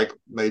like a bit like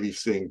maybe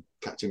seeing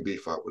Catching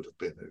Beef Up would have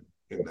been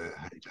in their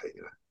heyday.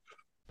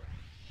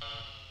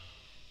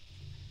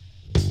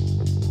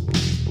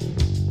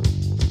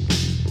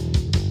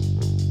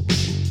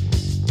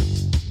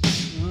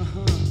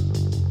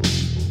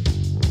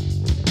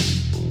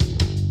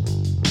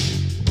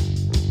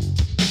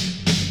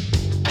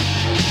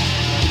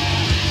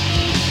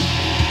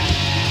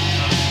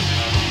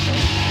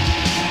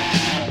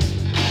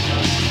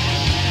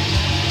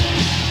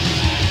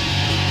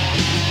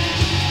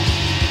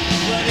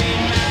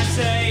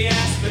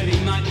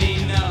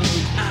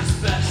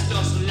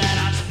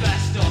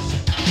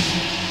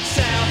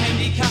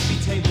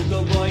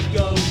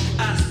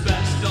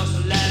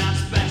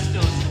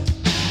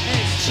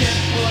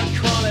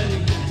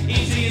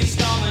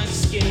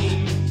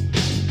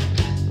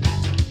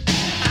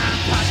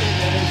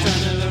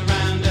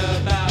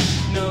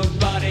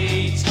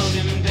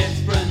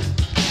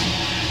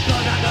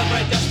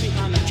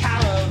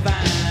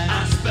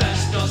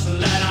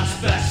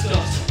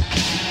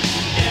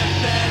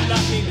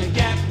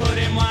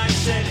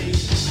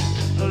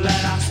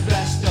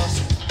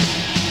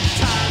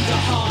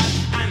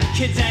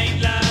 Kids ain't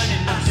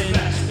learning nothing.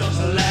 Asbestos,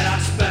 let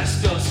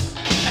asbestos.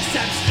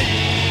 Except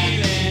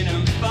stealing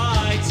and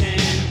fighting.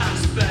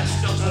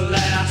 Asbestos,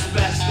 let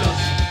asbestos.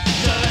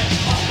 So they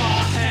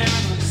offer him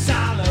a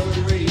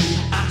salary.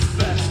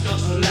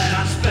 Asbestos, let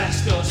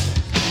asbestos.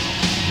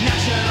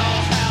 National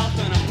health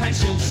and a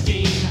pension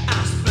scheme.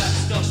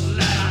 Asbestos,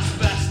 let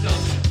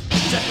asbestos.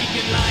 So he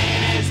can lie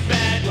in his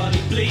bed while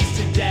he bleeds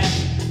to death.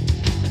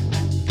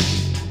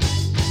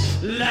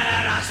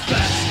 Let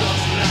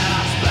asbestos, let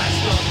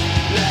asbestos.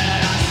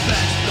 Let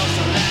asbestos.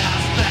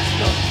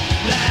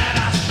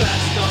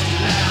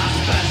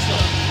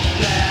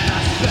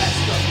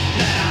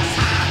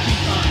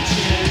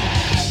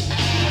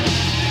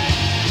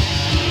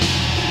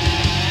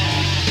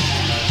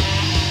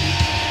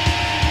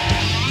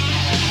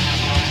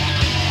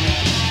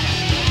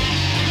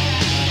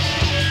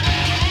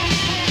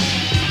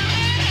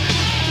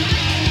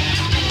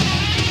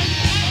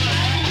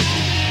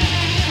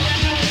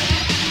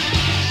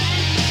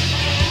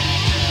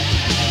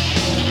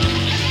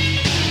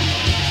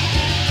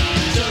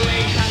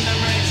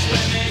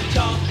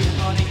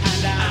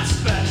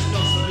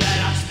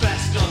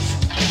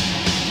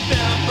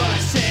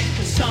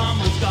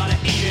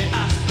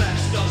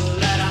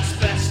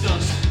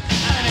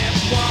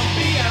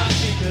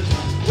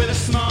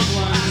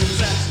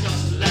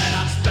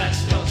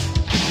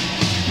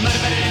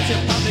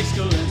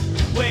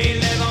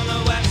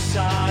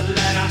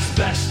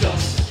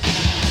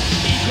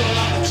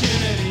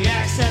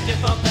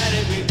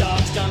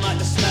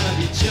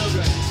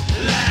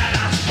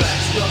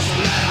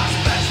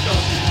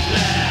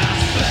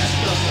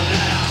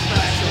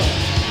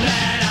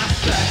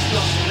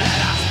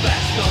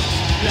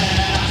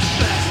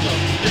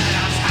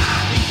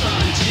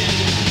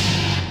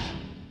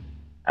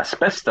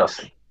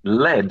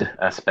 led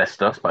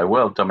asbestos by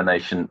World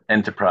Domination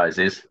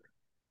Enterprises.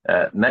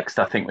 Next,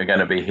 I think we're going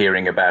to be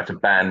hearing about a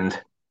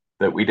band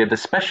that we did a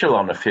special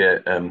on a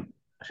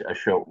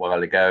short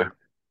while ago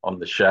on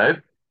the show,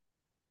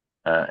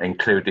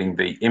 including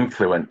the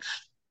influence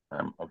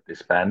of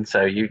this band.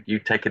 So you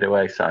take it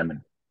away,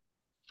 Simon.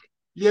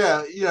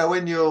 Yeah,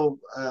 when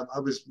I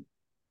was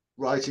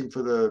writing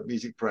for the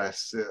music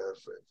press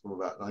from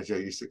about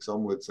 1986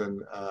 onwards,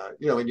 and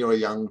when you're a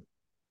young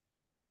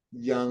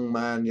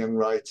man, young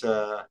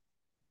writer,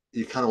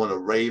 you kind of want to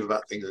rave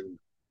about things and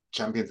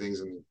champion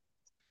things, and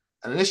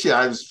initially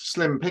I was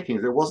slim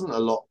pickings. There wasn't a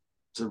lot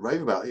to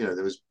rave about.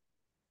 There was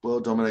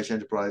World Domination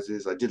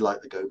Enterprises. I did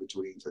like the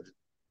Go-Betweens.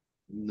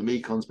 The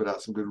Mekons put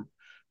out some good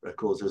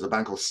records. There was a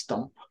band called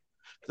Stump.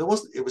 It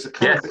was a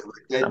kind of bit of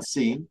a dead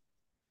scene.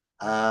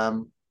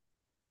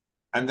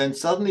 And then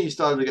suddenly you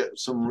started to get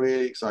some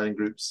really exciting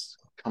groups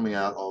coming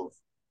out of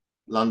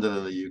London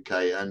and the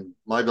UK, and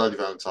My Bloody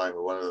Valentine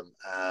were one of them.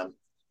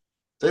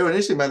 They were an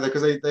interesting band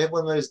because they had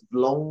one of those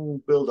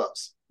long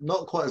build-ups,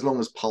 not quite as long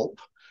as Pulp,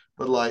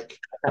 but like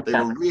they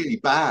were really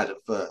bad at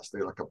first. They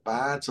were like a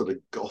bad sort of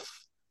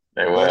goth.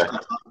 They were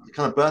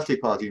kind of birthday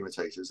party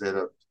imitators. They had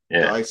a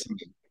guy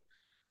singing.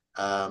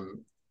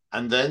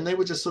 And then they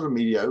were just sort of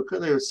mediocre.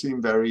 They would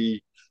seem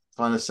very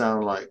kind of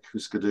sound like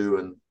Husker Du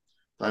and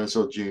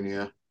Dinosaur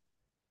Jr.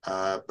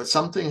 But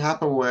something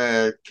happened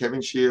where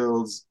Kevin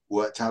Shields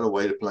worked out a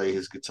way to play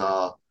his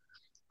guitar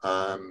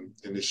in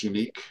this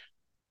unique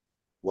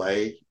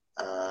way,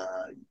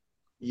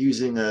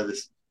 using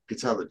this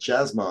guitar, the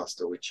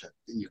Jazzmaster, which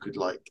you could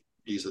like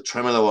use the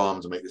tremolo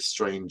arm to make this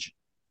strange,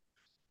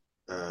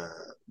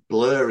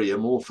 blurry,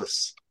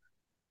 amorphous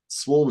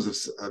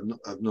swarms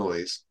of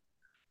noise.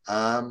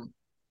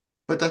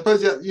 But I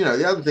suppose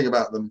the other thing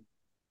about them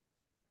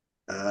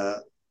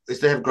is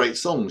they have great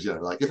songs.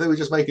 Like if they were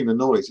just making the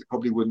noise, it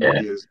probably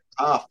wouldn't be as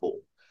powerful.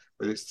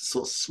 But it's the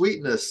sort of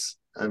sweetness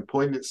and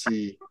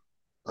poignancy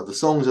of the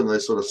songs and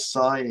those sort of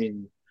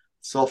sighing,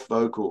 soft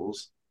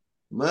vocals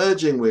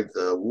merging with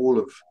a wall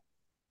of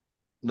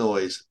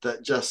noise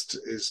that just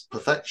is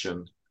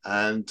perfection.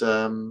 And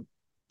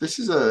this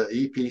is an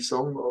EP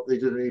song. They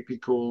did an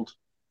EP called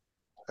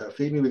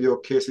Feed Me With Your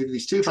Kiss. They did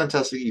these two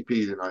fantastic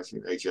EPs in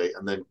 1988,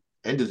 and then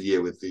ended the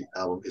year with the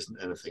album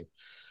Isn't Anything.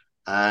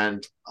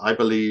 And I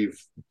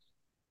believe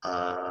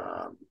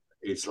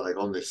it's like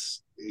on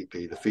this EP,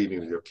 the Feed Me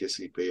With Your Kiss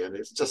EP, and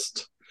it's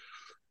just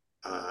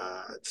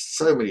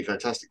so many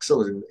fantastic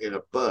songs in a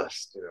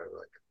burst,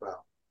 like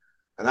about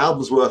an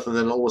album's worth and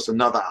then almost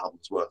another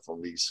album's worth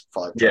on these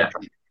 5 track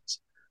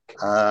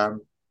EPs.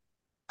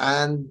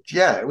 And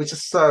it was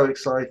just so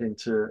exciting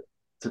to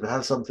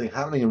have something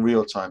happening in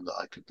real time that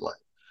I could like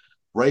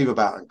rave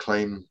about and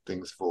claim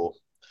things for.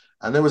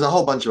 And there was a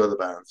whole bunch of other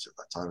bands at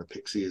that time, the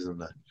Pixies and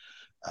the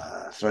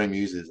Throwing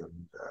Muses and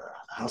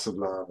House of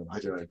Love, and I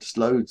don't know, just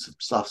loads of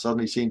stuff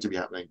suddenly seemed to be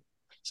happening.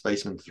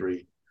 Spaceman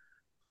 3.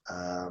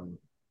 And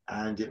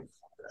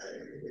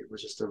it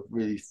was just a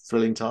really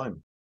thrilling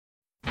time.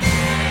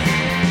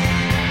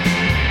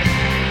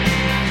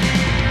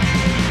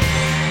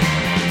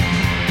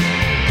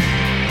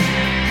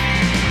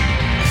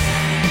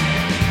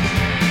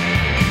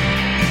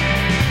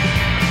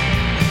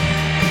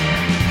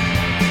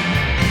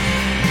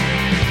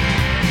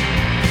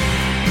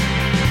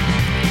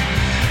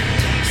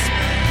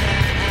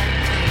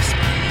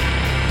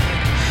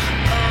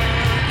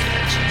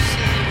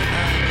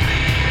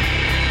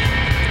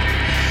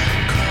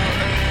 Caught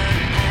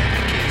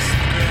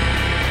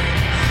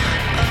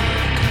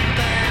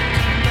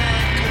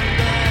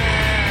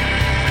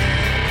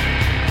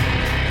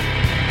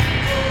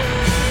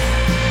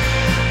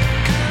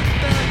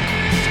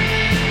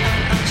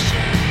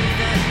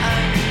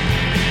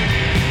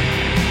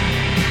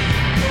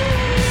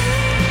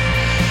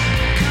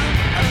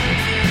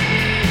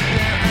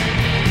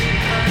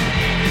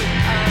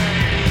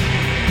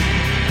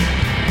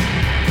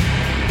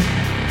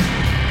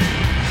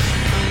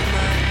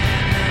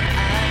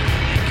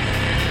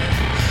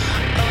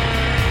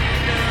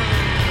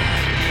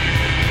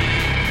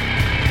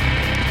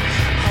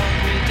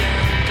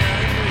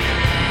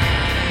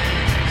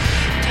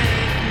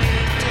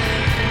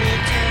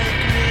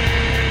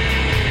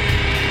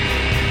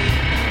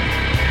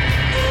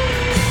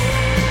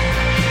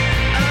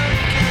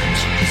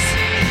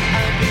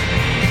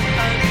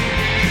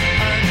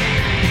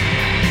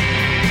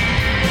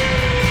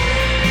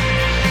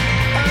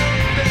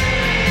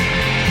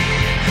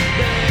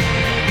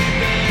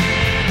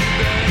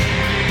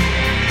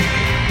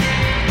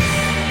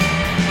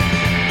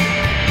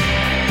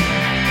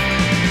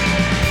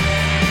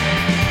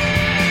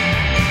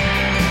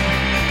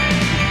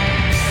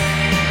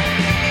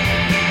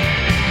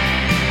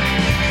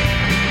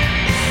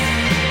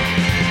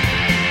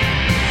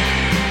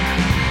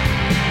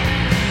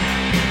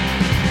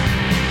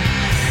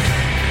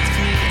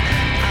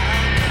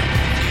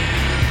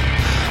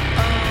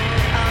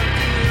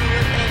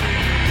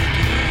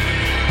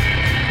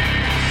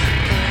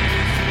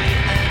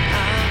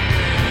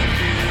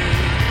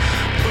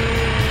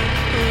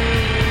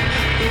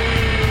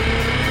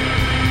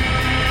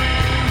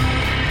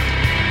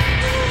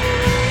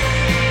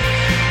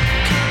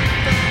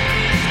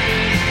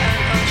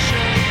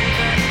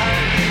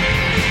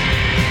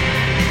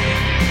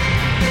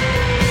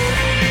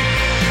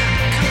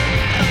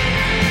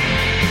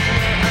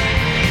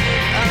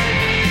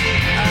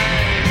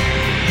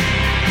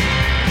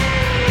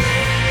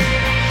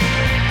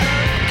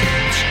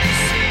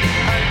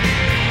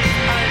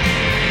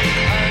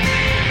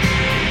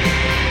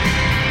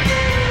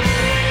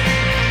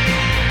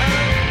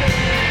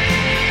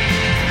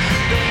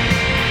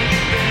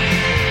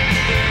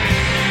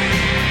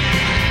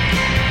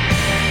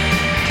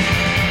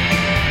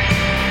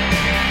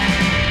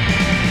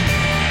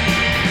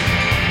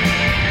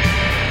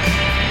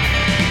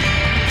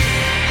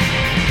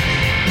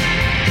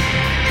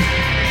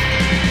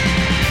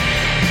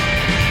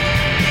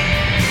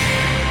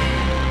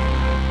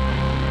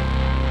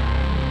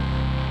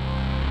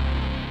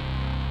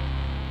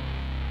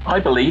I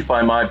believe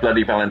by My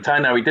Bloody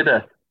Valentine. Now we did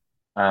a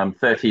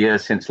 30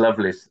 years since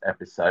Lovelace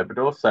episode, but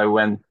also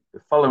when the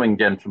following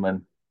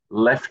gentleman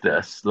left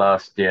us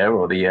last year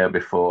or the year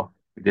before,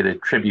 we did a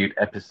tribute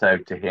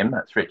episode to him.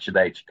 That's Richard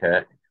H.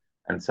 Kirk.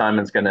 And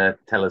Simon's going to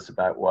tell us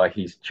about why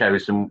he's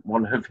chosen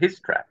one of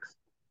his tracks.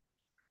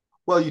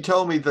 Well, you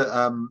told me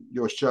that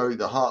your show,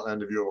 the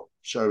heartland of your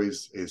show,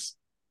 is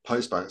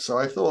post-punk. So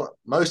I thought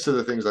most of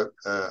the things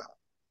that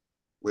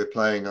we're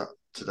playing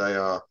today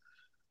are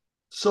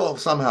sort of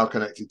somehow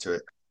connected to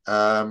it.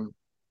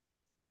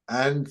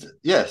 And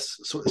yes,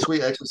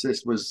 Sweet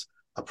Exorcist was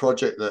a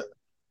project that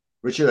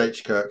Richard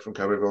H. Kirk from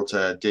Cabaret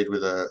Voltaire did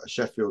with a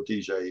Sheffield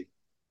DJ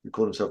who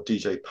called himself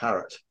DJ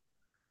Parrot.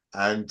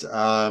 And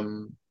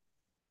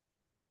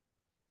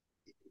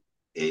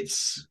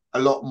it's a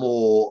lot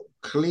more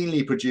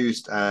cleanly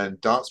produced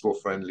and dance floor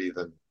friendly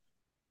than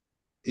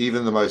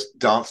even the most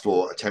dance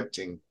floor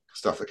attempting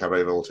stuff that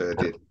Cabaret Voltaire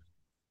did.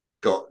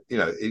 Got, you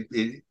know,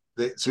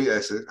 the Sweet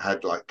Exorcist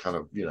had like kind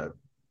of, you know,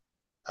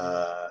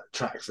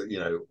 tracks that, you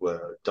know,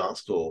 were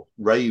dance floor,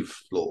 rave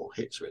floor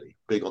hits, really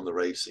big on the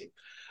rave scene.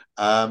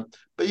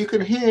 But you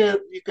can hear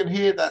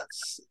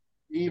that's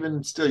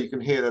even still, you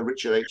can hear the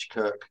Richard H.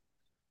 Kirk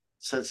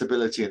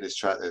sensibility in this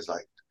track. There's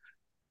like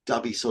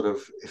dubby sort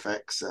of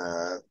effects,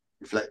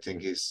 reflecting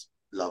his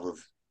love of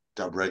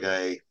dub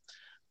reggae.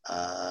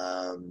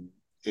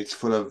 It's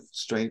full of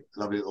strange,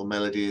 lovely little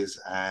melodies,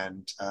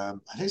 and I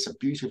think it's a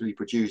beautifully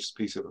produced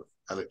piece of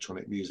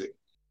electronic music.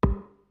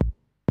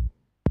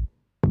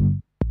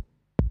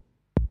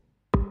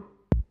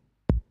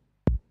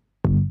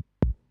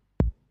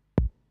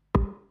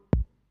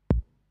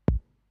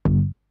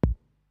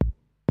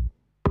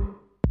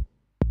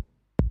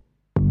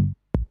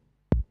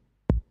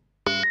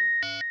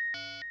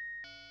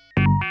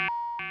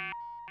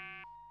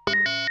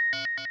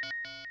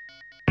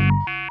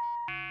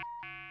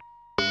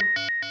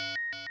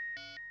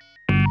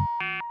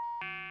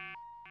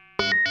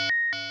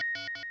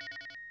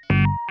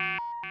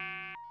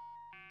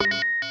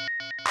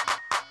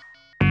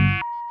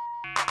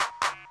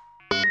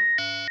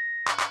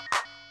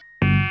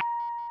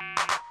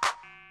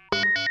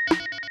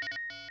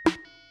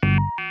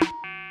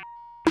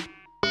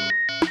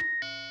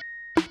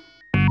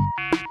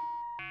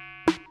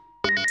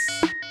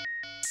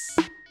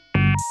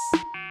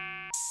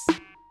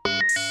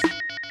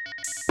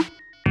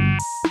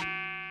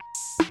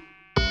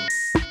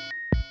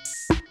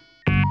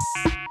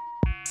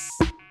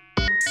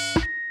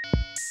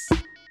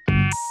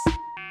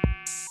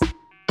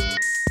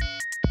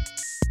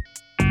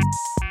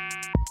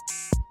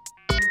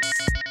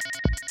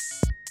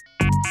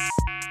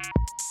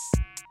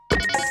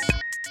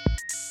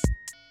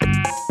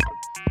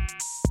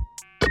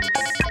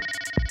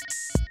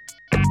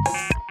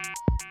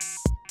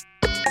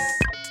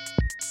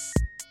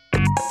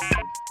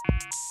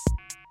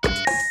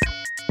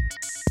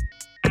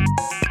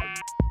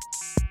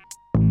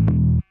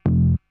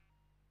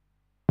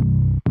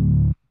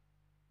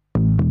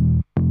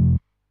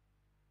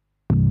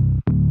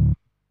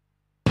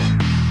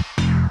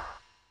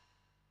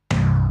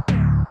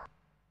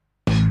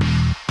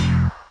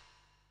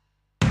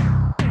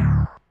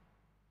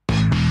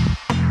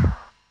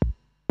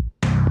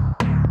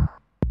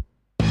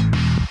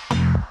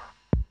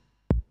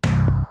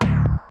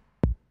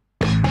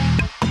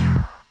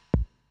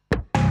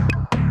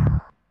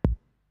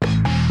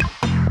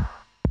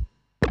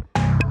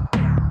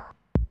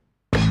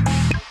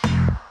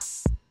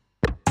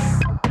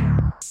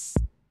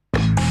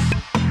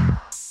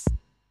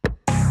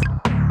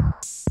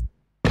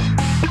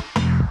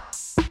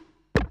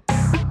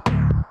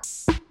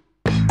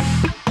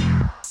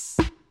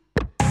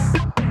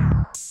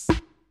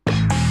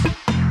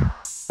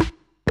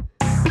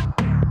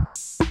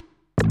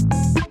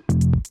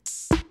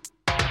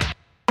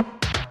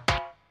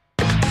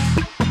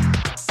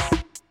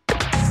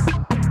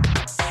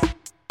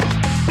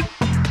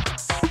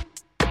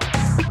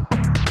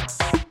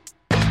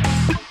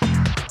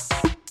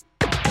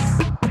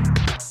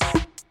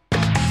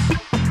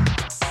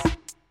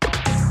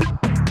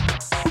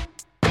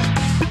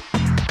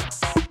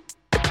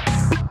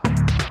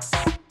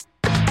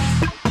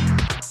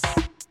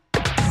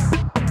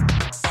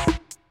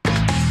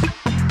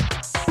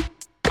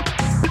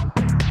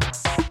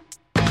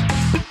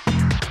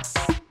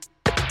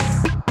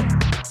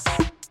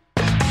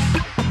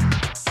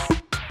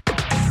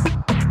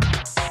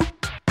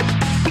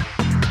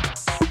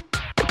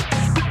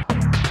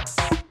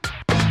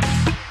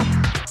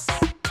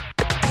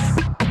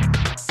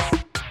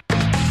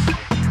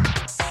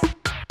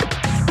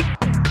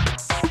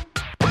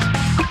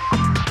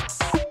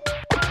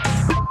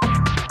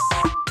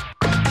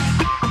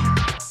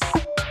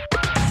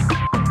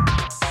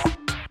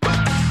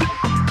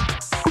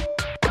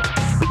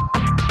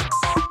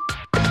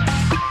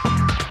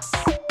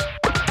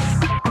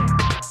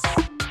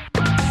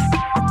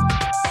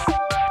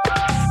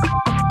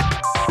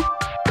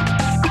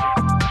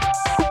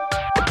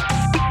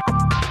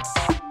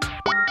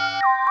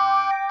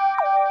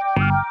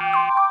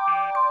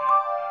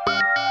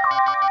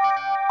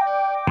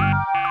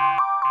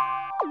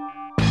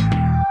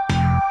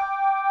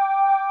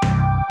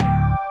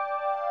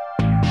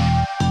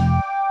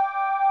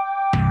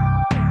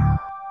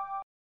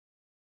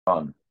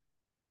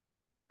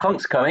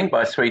 Conk's Coming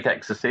by Sweet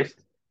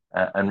Exorcist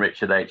and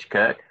Richard H.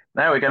 Kirk.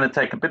 Now we're going to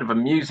take a bit of a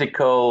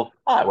musical,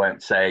 I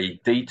won't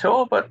say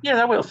detour, but yes,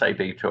 I will say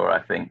detour,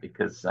 I think,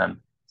 because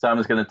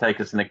Simon's going to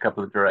take us in a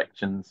couple of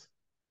directions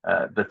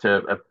that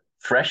are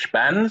fresh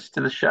bands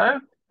to the show,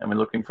 and we're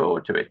looking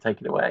forward to it.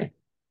 Take it away.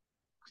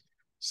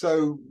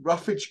 So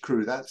Roughage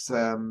Crew, that's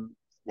one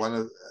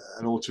of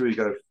an alter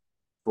ego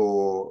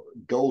for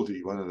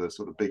Goldie, one of the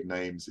sort of big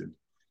names in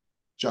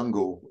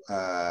jungle,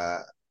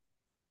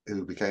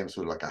 who became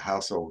sort of like a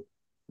household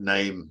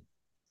name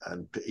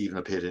and even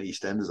appeared in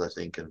EastEnders, I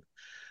think, and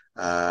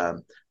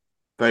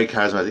very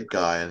charismatic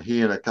guy. And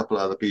he and a couple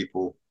of other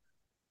people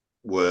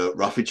were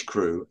Roughage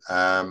Crew,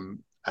 and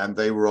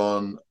they were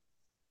on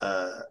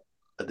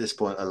at this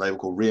point a label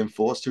called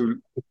Reinforced,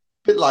 who a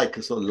bit like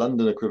a sort of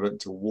London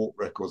equivalent to Warp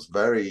Records,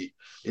 very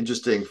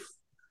interesting,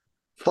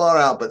 far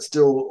out but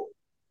still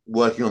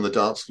working on the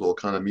dance floor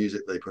kind of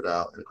music they put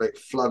out, and a great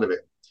flood of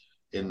it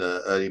in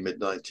the early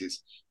mid-90s.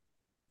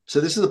 So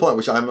this is the point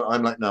which I'm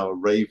like now a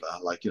raver.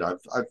 Like, you know,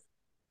 I've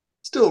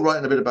still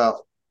writing a bit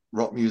about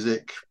rock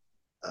music,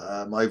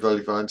 My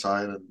Bloody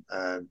Valentine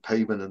and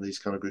Pavement and these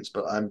kind of groups,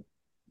 but I'm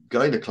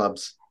going to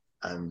clubs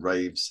and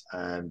raves,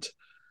 and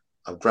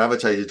I've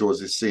gravitated towards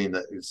this scene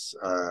that is,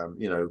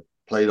 you know,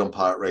 played on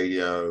pirate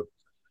radio,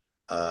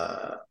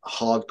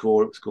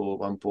 hardcore it was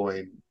called at one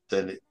point,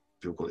 then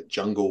people call it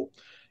jungle.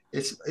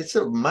 It's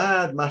a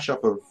mad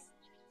mashup of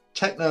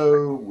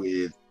techno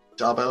with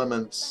dub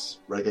elements,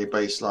 reggae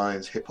bass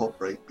lines, hip hop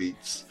break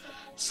beats,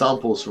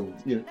 samples from,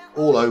 you know,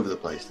 all over the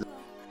place.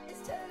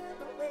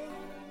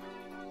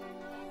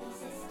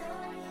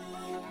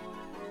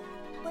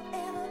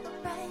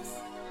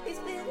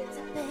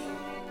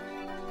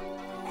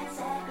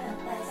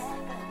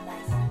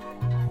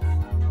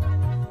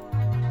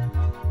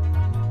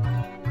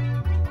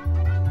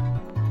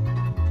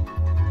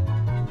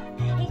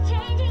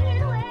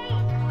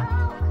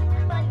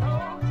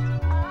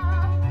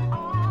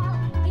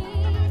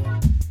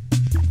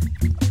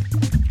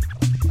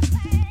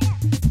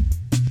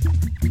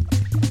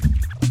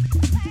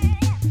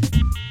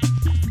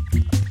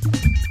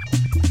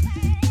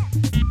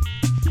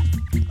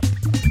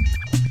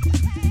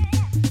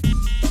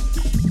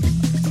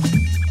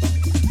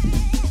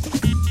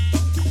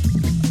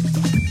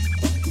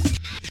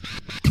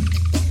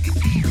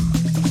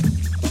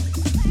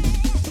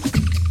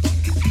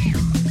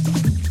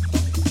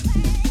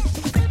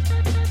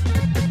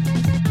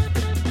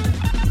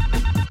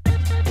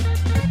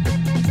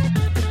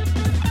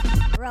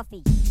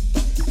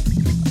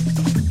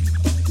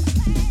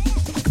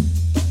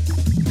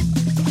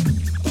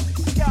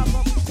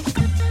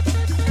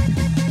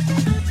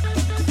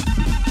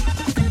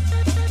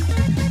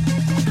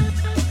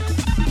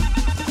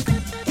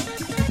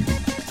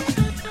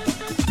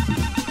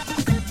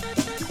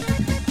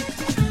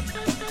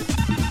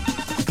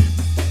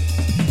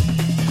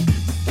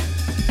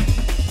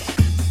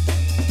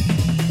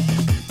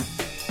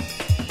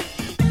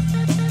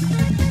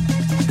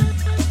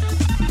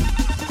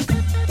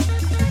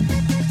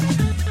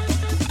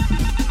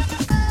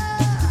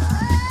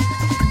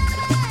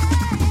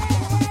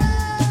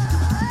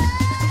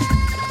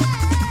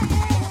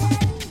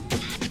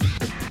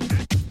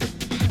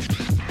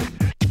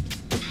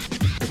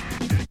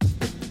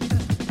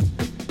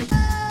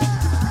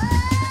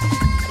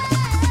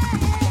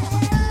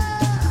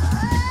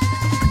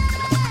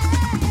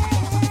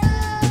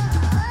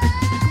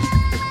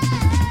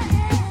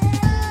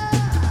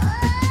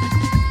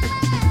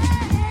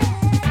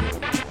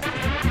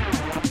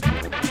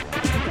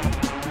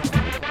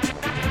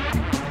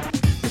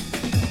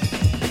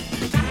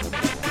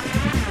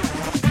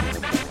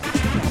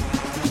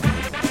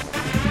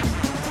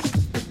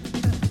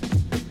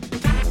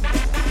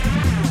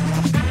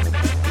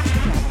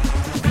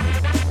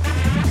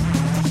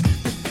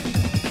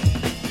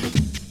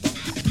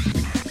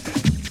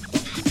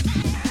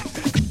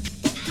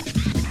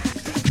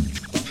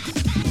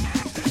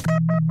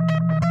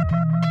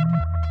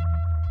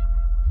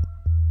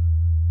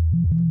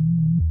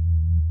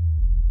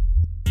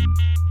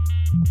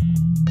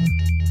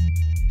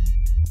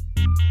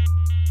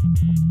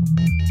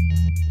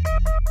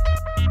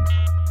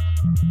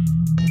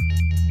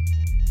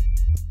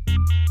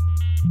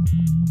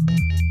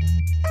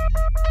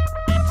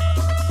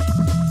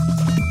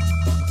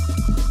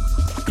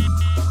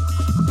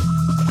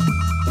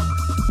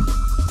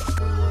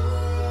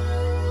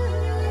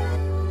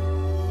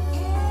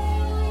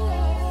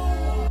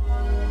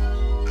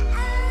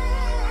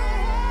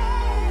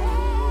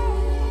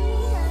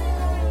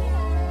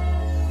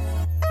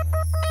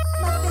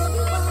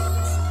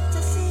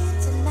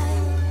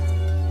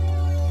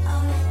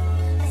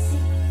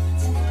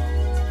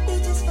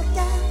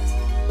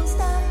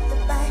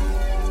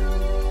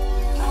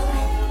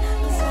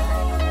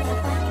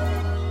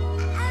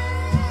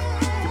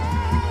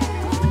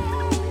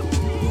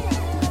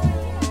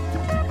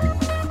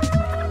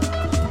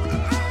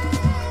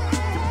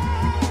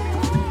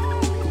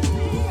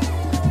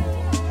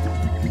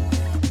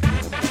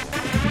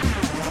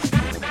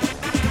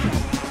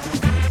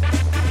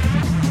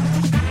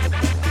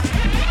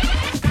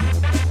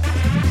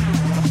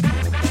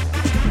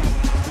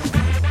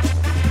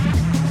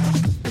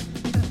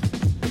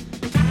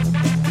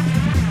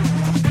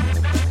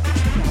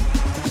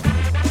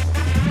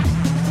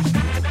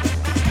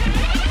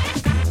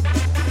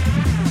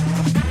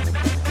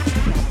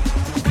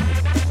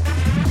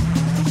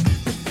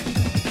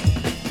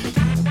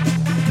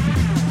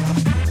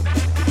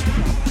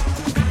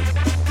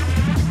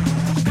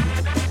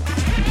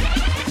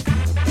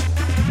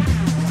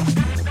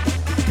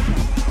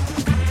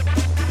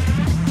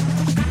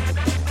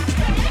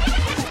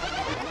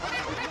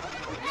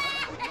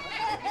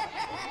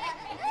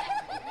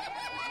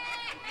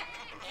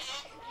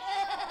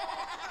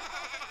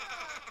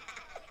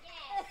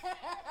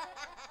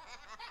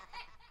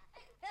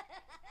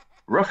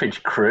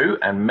 Roughage Crew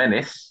and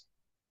Menace,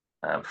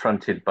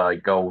 fronted by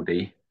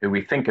Goldie, who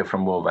we think are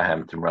from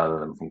Wolverhampton rather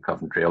than from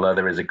Coventry, although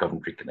there is a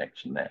Coventry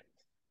connection there.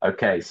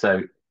 Okay,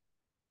 so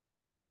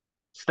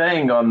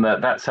staying on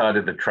that side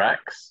of the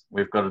tracks,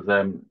 we've got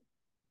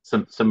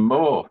some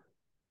more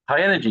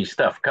high energy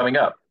stuff coming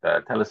up.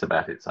 Tell us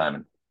about it,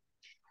 Simon.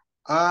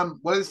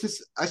 Well,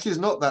 it's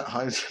not that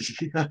high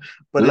energy,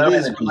 but Low it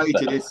is energy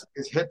related. stuff.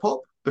 It's hip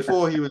hop.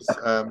 Before he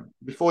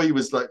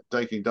was like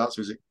making dance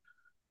music,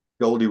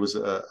 Goldie was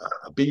a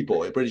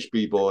b-boy, a British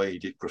b-boy. He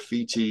did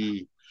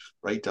graffiti,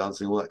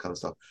 breakdancing, all that kind of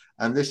stuff.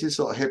 And this is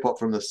sort of hip hop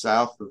from the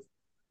south of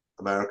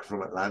America,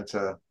 from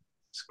Atlanta.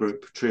 This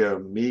group trio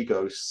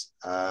Migos,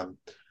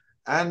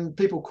 and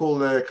people call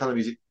their kind of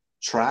music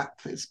trap.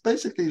 It's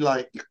basically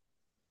like,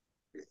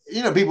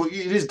 people.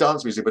 It is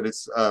dance music, but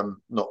it's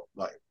not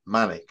like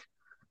manic.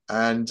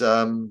 And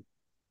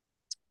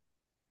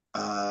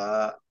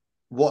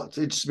what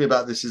interests me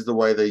about this is the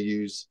way they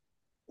use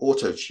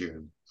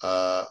auto-tune.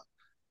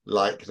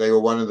 Like they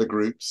were one of the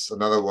groups.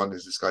 Another one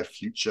is this guy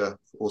Future,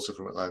 also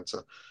from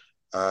Atlanta,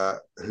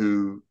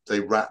 who they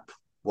rap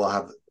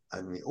while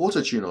having the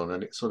auto-tune on,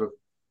 and it sort of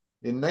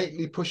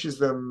innately pushes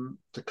them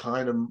to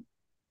kind of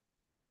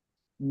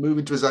move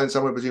into a zone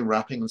somewhere between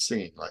rapping and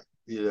singing. Like,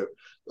 the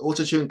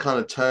auto-tune kind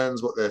of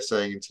turns what they're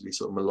saying into these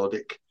sort of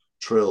melodic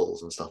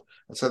trills and stuff.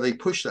 And so they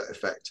push that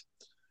effect.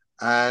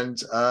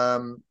 And I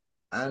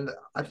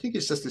think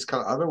it's just this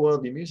kind of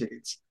otherworldly music.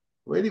 It's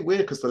really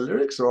weird because the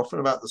lyrics are often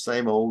about the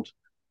same old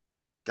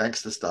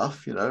gangster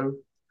stuff,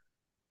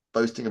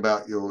 boasting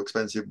about your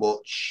expensive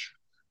watch,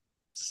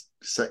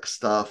 sex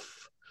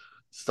stuff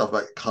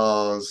about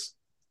cars,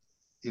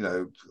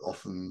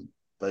 often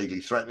vaguely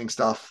threatening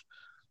stuff,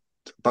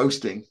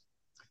 boasting.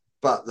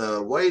 But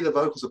the way the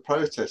vocals are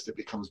processed, it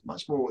becomes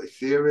much more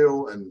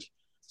ethereal and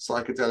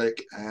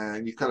psychedelic,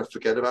 and you kind of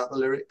forget about the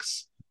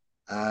lyrics.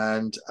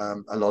 And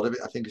a lot of it,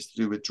 I think, is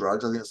to do with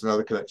drugs. I think it's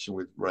another connection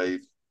with rave,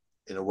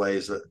 in a way,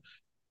 is that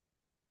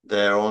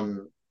they're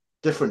on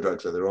different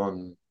drugs. So they're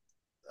on,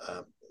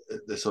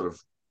 they're sort of,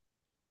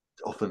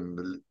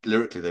 often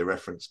lyrically they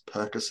reference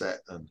Percocet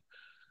and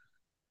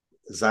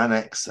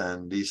Xanax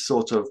and these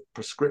sort of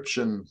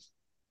prescription,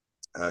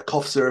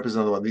 cough syrup is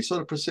another one. These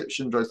sort of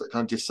prescription drugs that are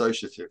kind of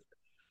dissociative.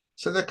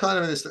 So they're kind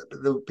of in this,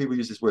 people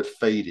use this word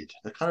faded.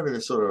 They're kind of in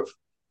this sort of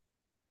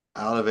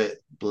out of it,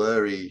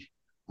 blurry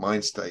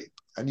mind state.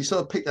 And you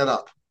sort of pick that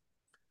up.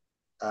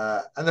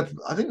 I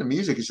think the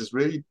music is just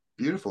really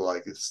beautiful.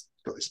 Like, it's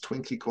got this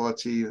twinkly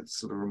quality that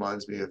sort of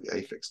reminds me of the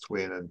Aphex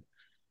Twin and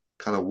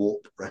kind of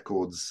Warp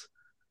Records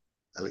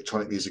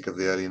electronic music of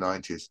the early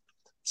 90s.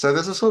 So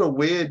there's a sort of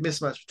weird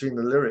mismatch between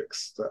the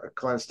lyrics that are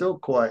kind of still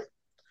quite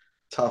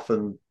tough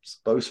and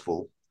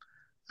boastful,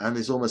 and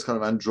this almost kind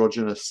of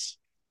androgynous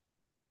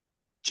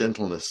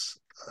gentleness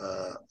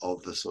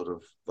of the sort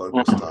of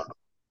vocal style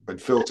when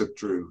filtered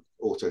through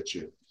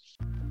auto-tune.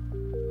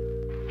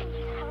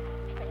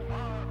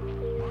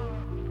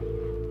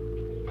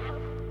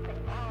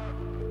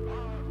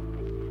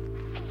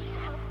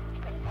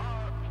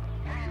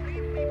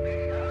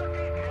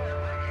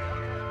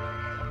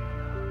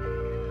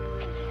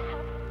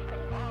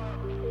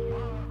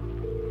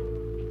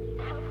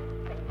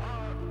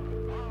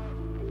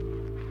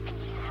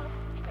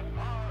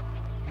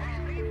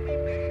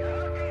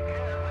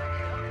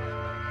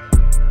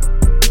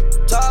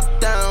 Top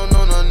down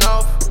on a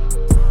north.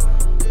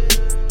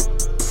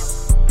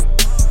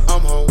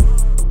 I'm home.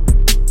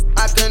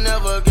 I can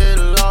never get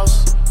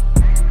lost.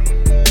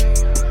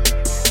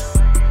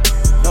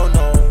 No,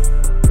 no.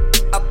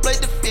 I played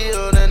the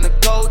field and the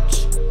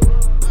coach,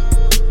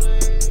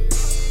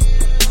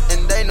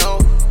 and they know.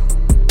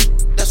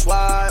 That's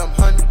why I'm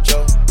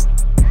Huncho.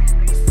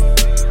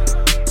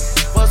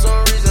 For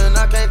some reason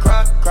I can't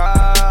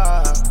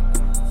cry.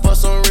 For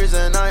some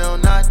reason I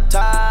am not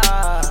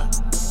tired.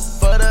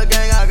 For the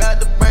gang, I got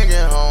to bring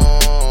it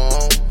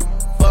home.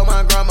 For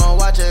my grandma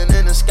watching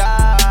in the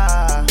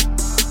sky.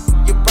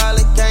 You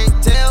probably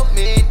can't tell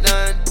me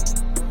none.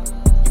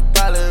 You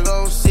probably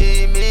gon'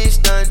 see me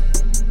stun.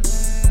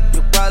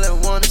 You probably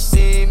wanna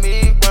see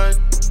me run.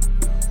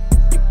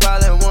 You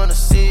probably wanna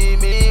see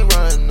me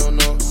run, no,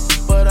 no.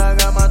 But I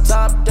got my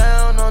top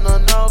down on the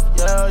north,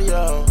 yeah,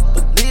 yeah.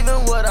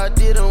 Believing what I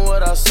did and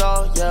what I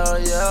saw, yeah,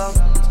 yeah.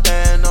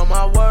 Stand on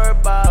my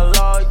word by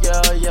law,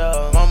 yeah,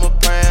 yeah. Mama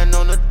praying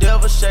on the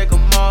devil, shake 'em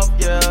off,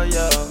 yeah,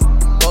 yeah.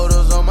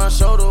 Photos on my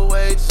shoulder,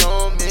 weights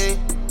on me.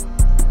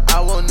 I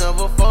will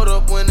never fold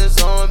up when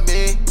it's on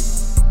me.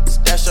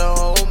 Stash a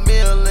whole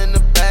meal in the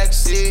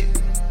backseat,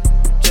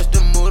 just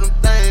to move them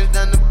things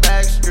down the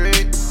back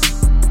street.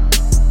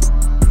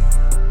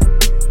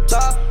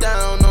 Top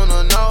down on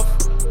the north.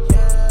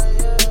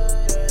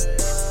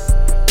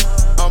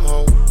 I'm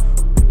home.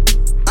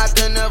 I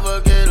can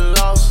never get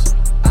lost.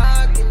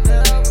 I can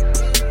never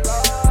get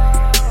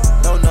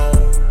lost. No, no.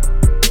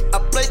 I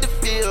played the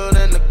field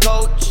and the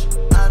coach.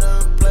 I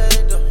done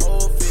played the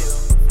whole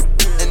field,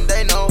 and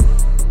they know.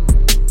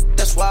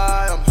 That's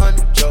why I'm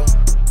Huncho.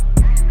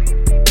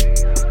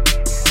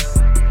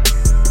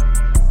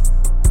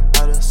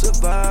 I done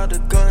survived the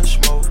gun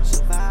smoke,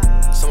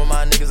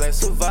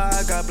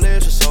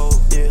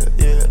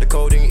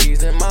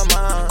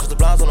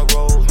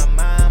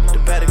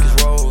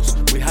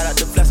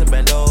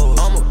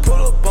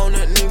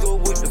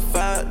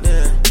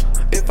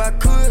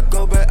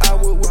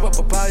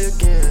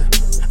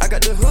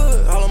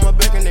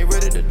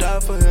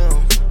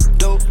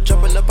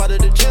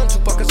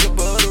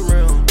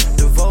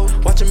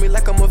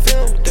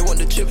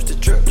 chips to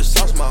drip, the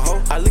sauce my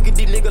hoe. I look at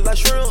these niggas like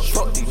shrimp.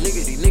 Fuck these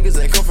niggas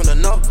ain't come from the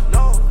north.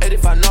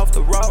 85 off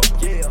the road,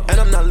 and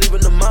I'm not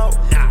leaving them out.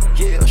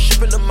 Yeah,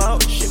 shipping them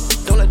out.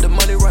 Don't let the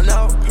money run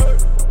out.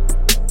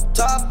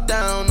 Top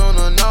down on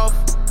the north.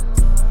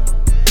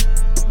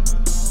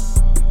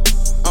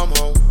 I'm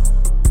home.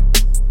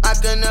 I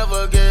can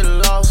never get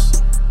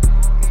lost.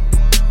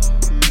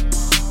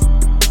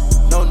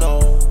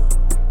 No.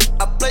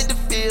 I played the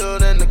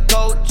field and the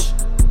coach,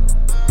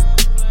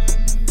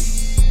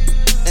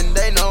 and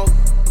they know.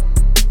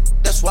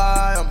 That's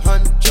why I'm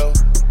Huncho.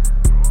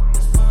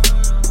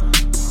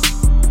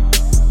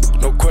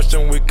 No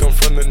question, we come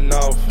from the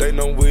north. They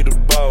know we the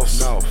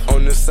boss.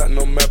 On this side,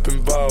 no map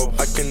involved.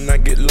 I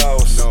cannot get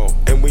lost.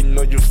 And we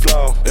know you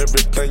flaw.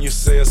 Everything you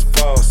say is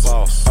false.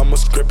 I'ma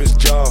scrape his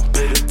jaw.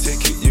 Pay the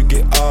ticket, you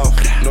get off.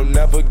 No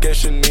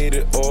navigation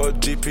needed or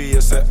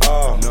GPS at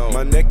all.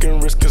 My neck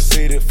and wrist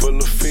conceited, full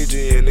of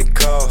Fiji and it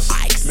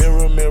costs.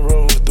 Mirror,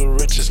 mirror, who's the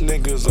richest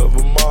niggas of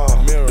them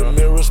all? The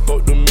mirror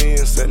spoke to me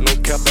and said, no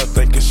cap, I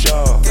think it's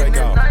y'all. In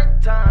the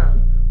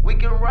nighttime, we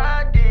can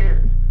ride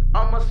in.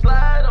 I'ma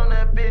slide on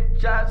that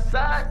bitch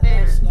outside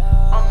then.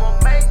 I'ma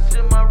make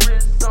sure my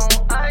wrist on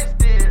ice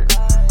then.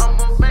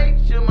 I'ma make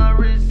sure my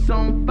wrist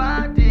on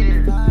fire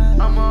then.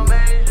 I'ma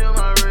make sure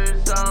my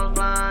wrist on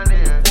fire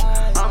then.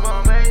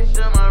 I'ma make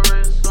sure my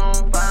wrist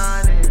on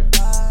fire then.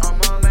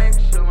 I'ma make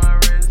sure my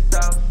wrist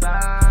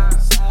outside.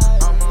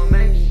 I'ma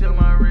make sure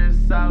my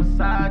wrist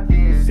outside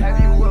then. Have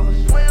you ever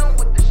swim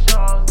with the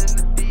sharks in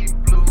the deep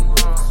blue,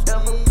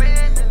 Ever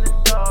been in the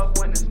dark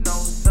when there's no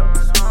sun,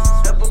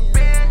 Ever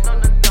been on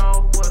the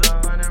north with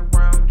 100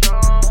 round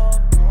drum?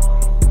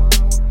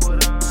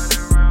 With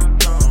 100 round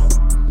drum.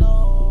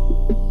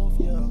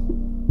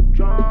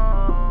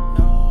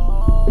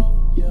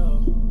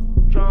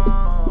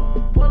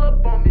 Drum. Pull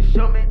up on me,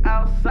 show me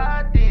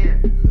outside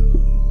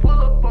then. Pull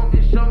up on me,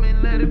 show me,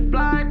 let it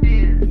fly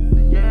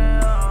then. Yeah.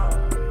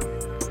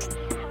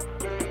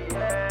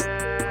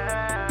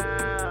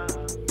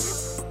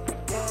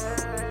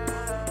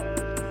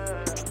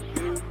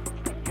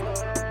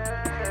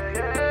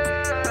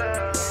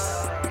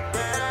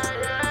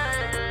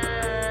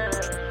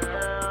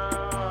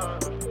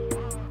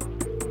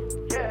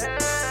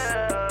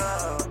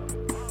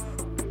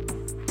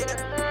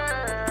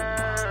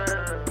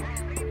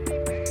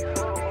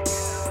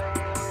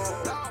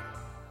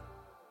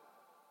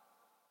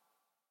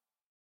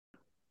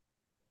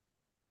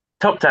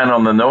 Top Down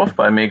on the North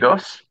by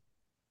Migos.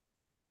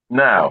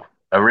 Now,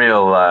 a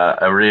real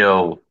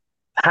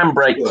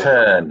handbrake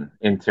turn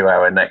into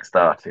our next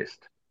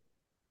artist.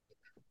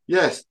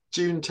 Yes,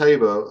 June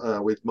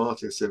Tabor with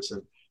Martin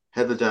Simpson,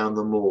 Heather Down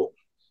the Moor.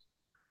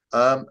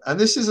 And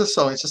this is a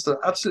song, it's just an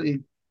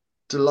absolutely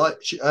delight.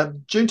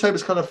 June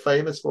Tabor's kind of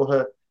famous for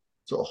her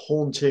sort of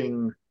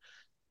haunting,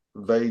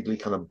 vaguely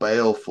kind of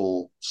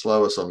baleful,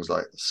 slower songs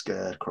like The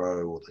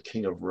Scarecrow or The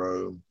King of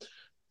Rome.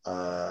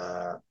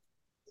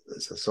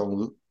 It's a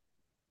song,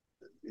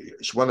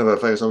 one of her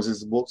famous songs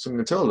is Waltzing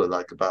Matilda,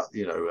 like about,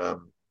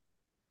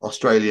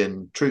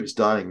 Australian troops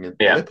dying in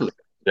Gallipoli.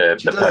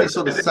 She does these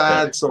sort of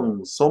sad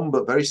songs,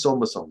 very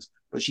somber songs,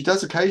 but she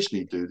does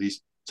occasionally do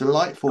these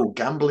delightful,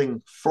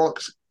 gambling,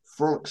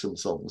 frolicsome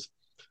songs,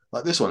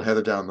 like this one,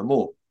 Heather Down the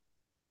Moor.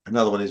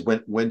 Another one is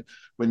When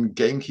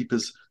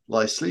Gamekeepers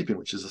Lie Sleeping,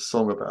 which is a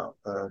song about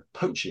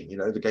poaching.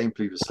 The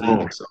gamekeepers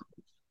sleeping, so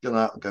go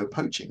out and go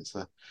poaching. It's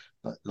a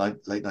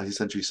late 19th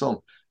century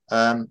song.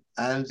 And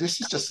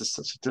this is just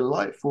such a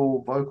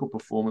delightful vocal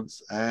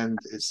performance. And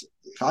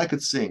if I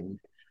could sing,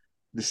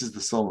 this is the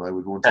song I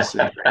would want to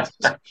sing. It's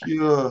just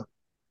pure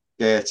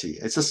gaiety.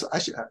 It's a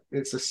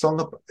song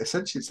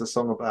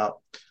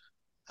about,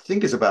 I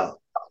think it's about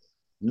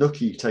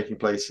Nookie taking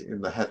place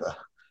in the heather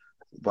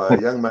by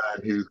a young man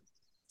who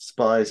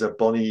spies a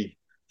bonny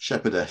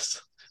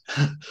shepherdess.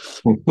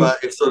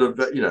 But it's sort of,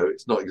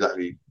 it's not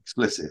exactly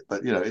explicit,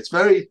 but, it's a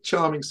very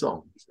charming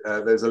song.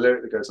 There's a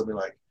lyric that goes something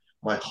like,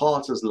 "My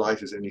heart as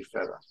light as any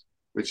feather,"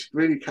 which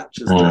really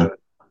captures the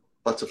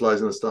butterflies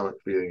in the stomach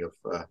feeling of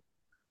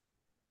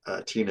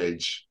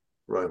teenage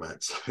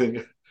romance.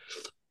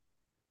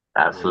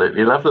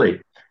 Absolutely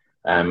lovely.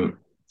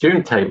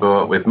 June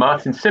Tabor with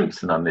Martin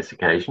Simpson on this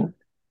occasion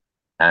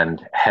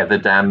and Heather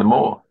Down the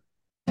Moor.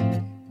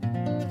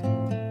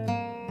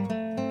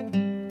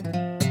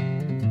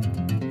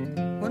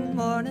 One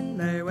morning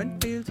there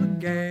went fields were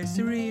gay,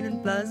 serene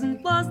and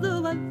pleasant was the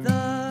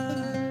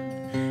weather.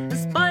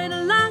 Espied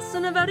a lass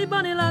and a very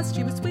bonny lass,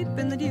 she was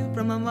sweeping the dew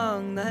from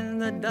among the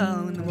heather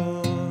down the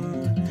moor.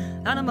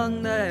 And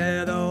among the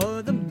heather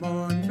o'er the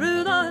morn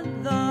through the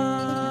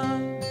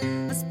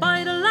heather,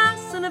 espied a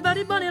lass and a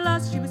very bonny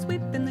lass, she was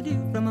sweeping the dew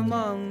from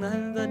among the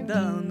heather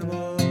down the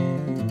moor.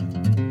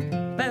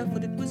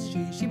 Barefooted was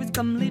she was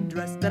comely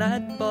dressed, that I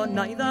had bought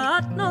neither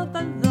hat nor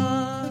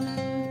feather.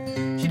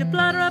 She'd a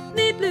platter up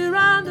neatly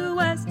round her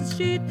waist as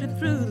she tripped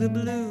through the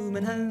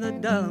blooming heather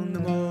down the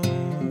moor.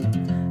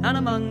 And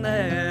among the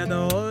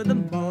heather o'er the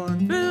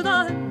morn through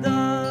the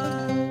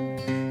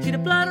heather, she'd a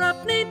platter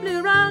up neatly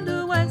round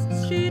her waist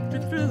as she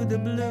tripped through the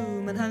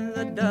blooming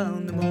heather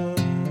down the moor.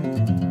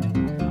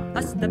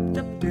 I stepped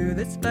up to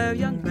this fair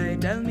young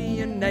maid. Tell me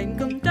your name,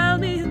 come tell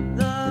me your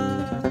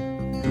love.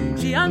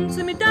 She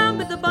answered me down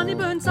with the bonny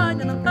burnside,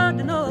 and I'm proud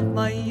to know of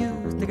my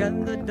youth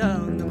together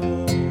down the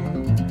moor.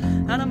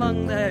 And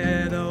among the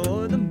heather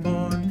o'er the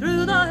moor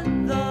through the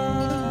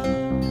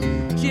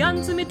heather. She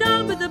answered me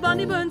down with the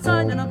bonny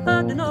burnside, and I'm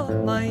proud to know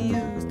of my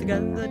youth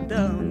together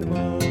down the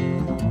moor.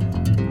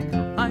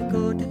 I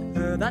courted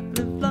her that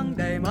livelong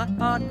day, my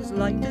heart was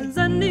light as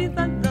any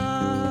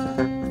feather,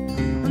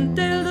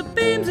 until the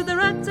beams of the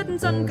red setting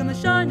sun come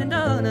a-shining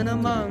down, and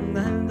among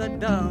the heather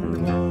down the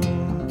moor,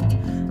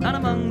 and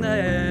among the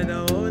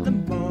heather o'er the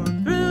moor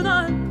through the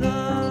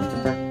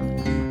heather,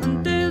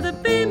 until the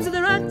beams of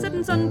the red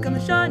setting sun come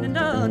a-shining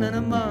down, and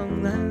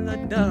among the heather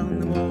down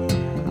the moor.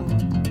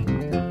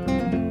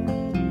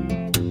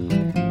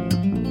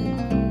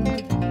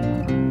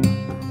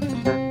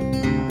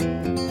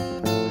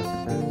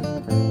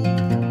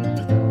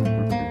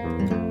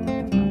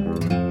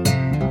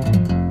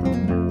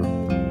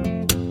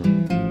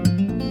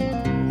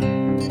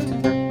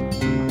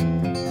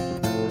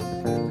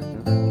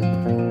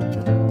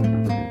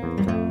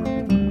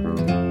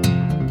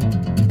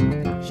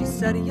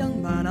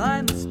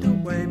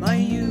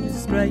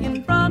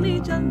 Straying from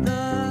each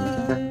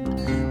other,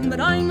 but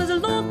I'm as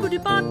loth to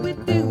depart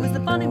with you as the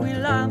bonny wee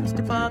lambs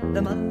depart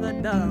the mother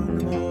down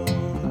the moor,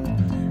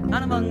 and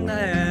among the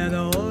heather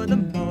o'er the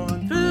moor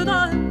through the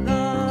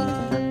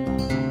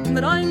heather.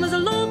 But I'm as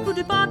loth to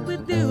depart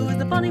with you as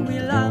the bonny wee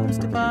lambs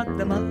depart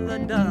the mother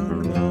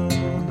down the moor.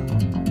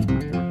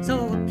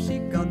 So up she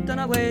got and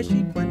away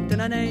she went,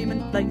 in a name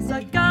and place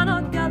I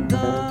cannot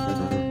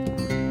gather.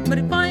 But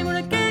if I were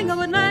a king, I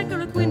would make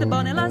her a queen, the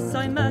bonny lass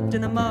I met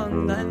in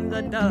among the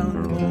heather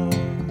down the moor,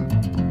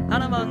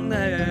 and among the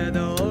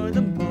heather o'er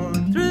the moor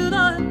through the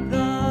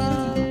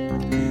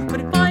heather.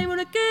 But if I were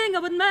a king, I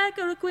would make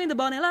her a queen, the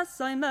bonny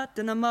lass I met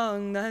in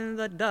among the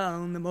heather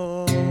down the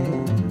moor.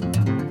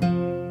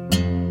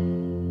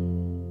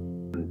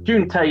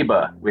 June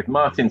Tabor with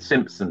Martin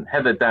Simpson,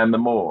 Heather Down the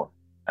Moor.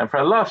 And for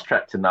our last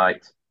track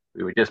tonight,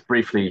 we were just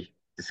briefly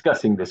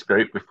discussing this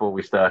group before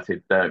we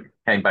started,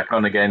 came back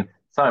on again.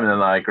 Simon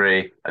and I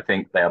agree. I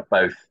think they are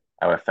both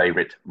our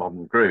favourite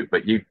modern group.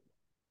 But you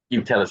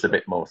tell us a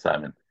bit more,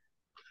 Simon.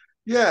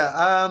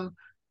 Yeah,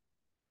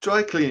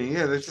 dry cleaning.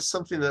 Yeah, there's just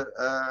something that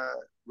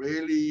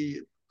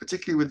really,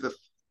 particularly with the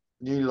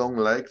new Long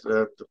Leg,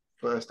 the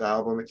first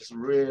album, it just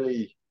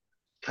really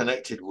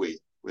connected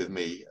with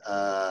me.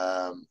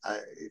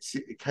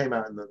 It came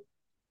out in the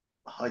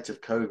height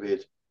of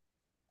COVID,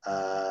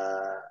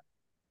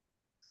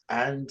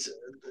 and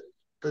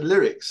the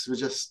lyrics were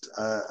just,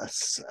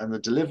 and the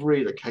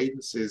delivery, the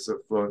cadences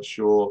of Florence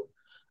Shaw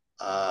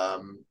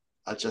are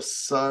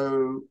just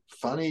so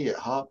funny,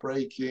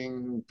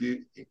 heartbreaking,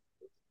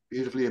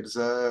 beautifully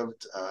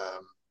observed.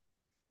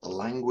 The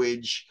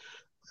language,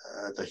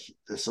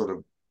 the sort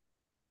of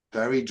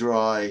very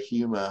dry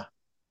humour,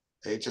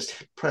 it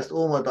just pressed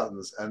all my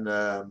buttons, and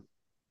I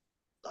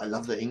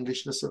love the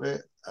Englishness of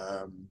it.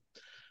 And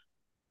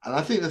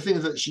I think the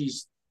things that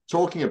she's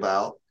talking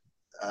about,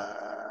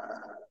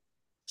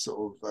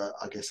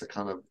 I guess a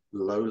kind of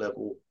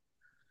low-level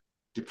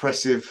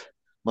depressive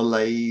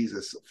malaise,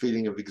 a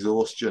feeling of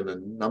exhaustion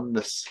and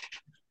numbness,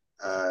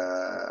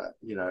 and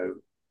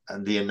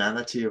the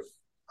inanity of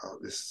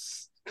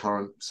this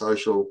current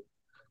social,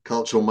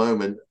 cultural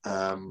moment.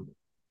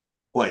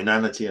 Well,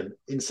 inanity and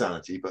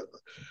insanity, but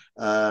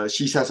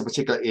she has a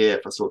particular ear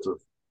for sort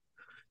of,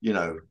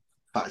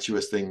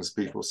 fatuous things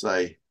people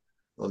say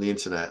on the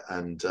internet,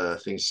 and I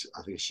think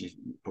she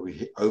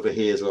probably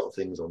overhears a lot of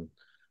things on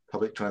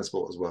public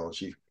transport as well.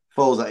 She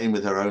folds that in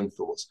with her own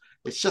thoughts.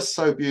 It's just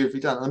so beautifully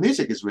done. And the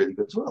music is really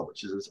good as well,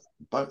 which is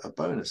a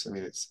bonus. I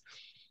mean, it's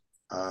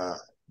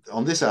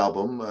on this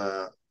album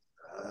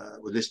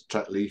with this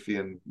track Leafy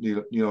and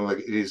like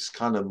it is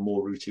kind of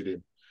more rooted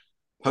in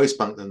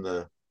post-punk than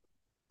the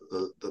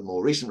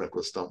more recent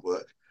record Stump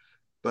work.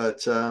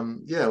 But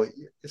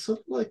it's sort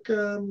of like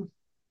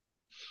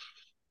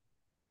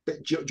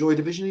bit Joy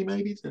Division-y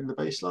maybe in the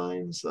bass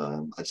lines.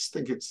 I just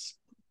think it's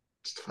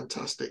just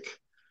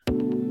fantastic.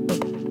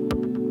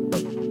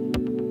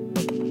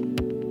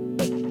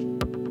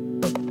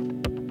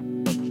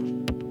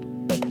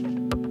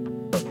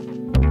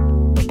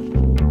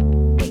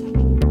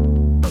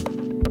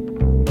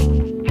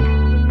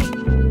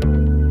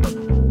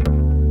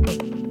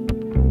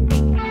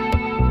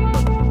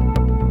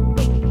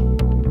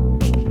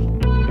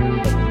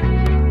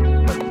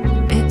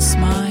 It's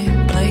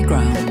my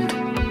playground.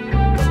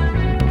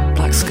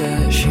 Black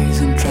skirt, shoes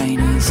and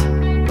trainers.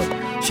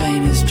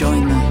 Shane has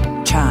joined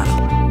the chat.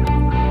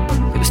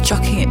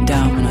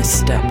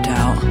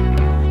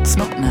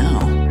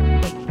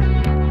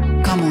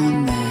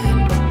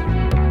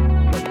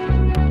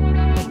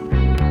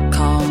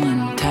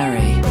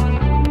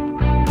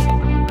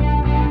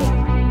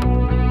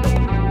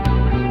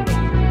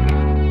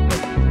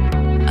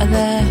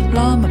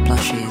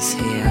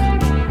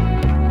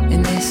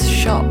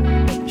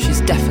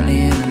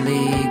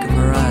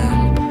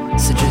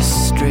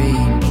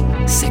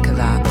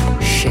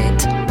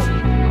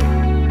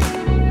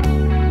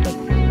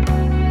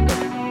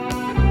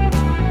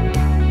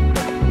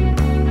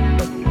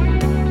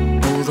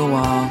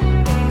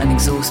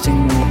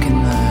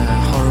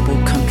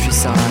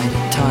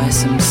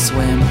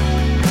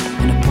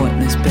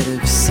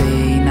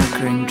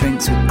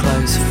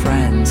 close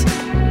friends.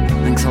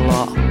 Thanks a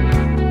lot.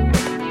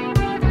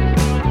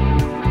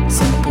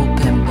 Simple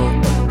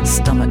pimple,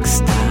 stomach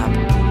stab.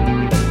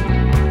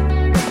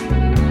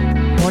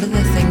 What are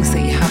the things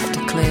that you have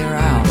to clear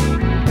out?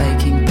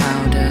 Baking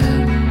powder,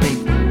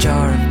 big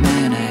jar of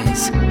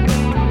mayonnaise.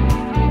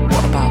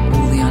 What about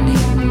all the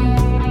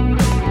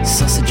uneaten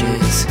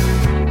sausages?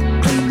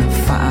 Clean the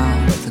fat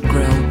out of the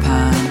grill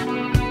pan.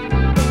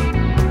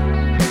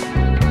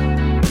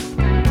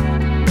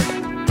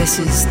 This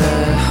is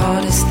the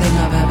hardest thing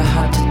I've ever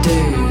had to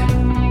do.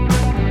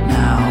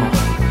 Now,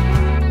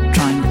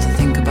 trying not to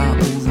think about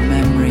all the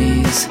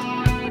memories.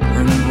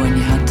 Remember when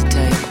you had to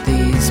take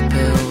these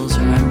pills?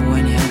 Remember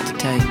when you had to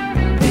take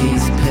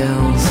these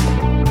pills?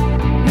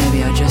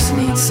 Maybe I just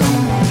need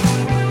someone.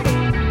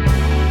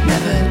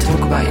 Never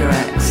talk about your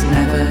ex.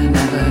 Never,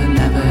 never,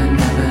 never,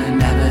 never,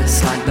 never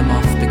slag them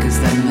off, because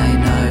then they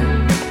know.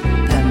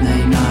 Then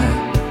they know.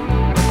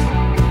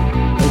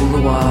 All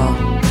the while,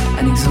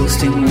 an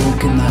exhausting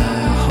walk in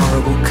the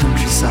horrible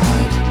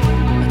countryside.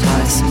 A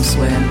tiresome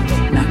swim,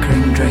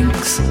 knackering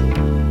drinks.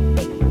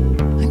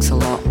 Thanks a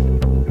lot.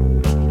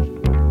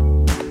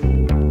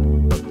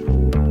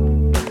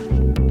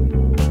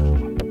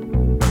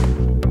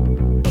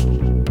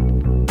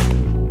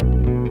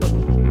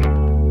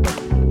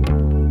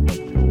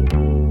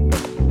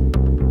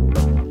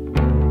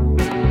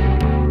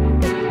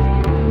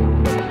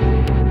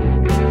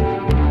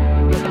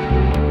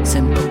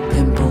 Simple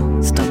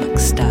pimple, stomach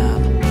stab.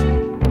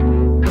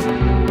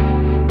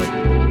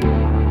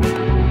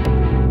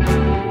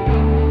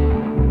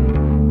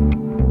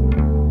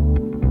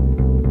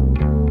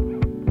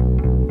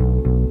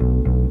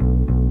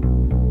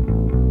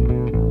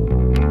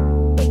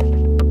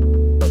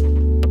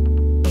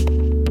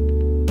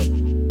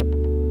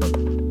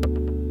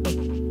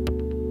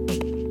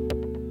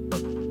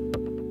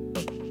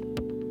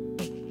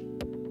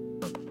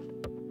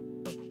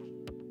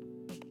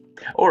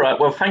 All right.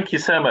 Well, thank you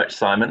so much,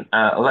 Simon.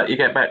 I'll let you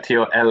get back to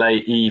your LA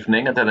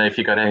evening. I don't know if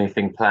you got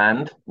anything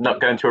planned. Not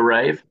going to a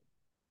rave?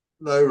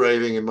 No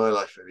raving in my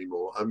life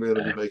anymore. I'm going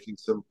to be making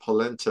some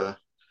polenta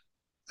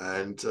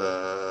and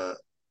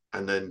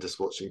then just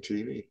watching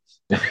TV.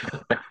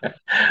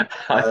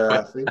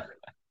 I think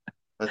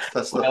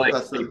that's Well,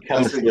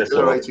 the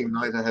exhilarating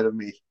night ahead of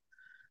me.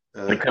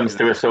 It comes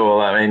to us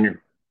all. I mean,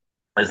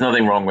 there's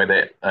nothing wrong with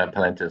it.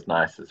 Polenta's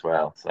nice as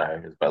well, so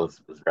as well as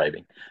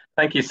raving.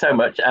 Thank you so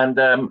much, and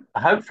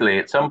hopefully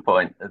at some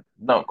point,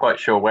 not quite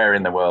sure where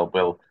in the world,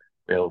 we'll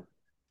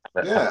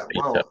Yeah,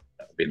 well,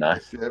 that'd be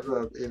nice. if you're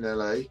ever in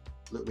LA,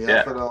 look me Yeah.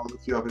 up and I'll look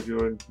you up if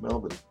you're in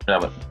Melbourne.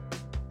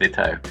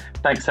 Ditto.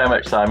 Thanks so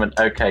much, Simon.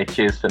 Okay,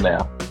 cheers for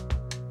now.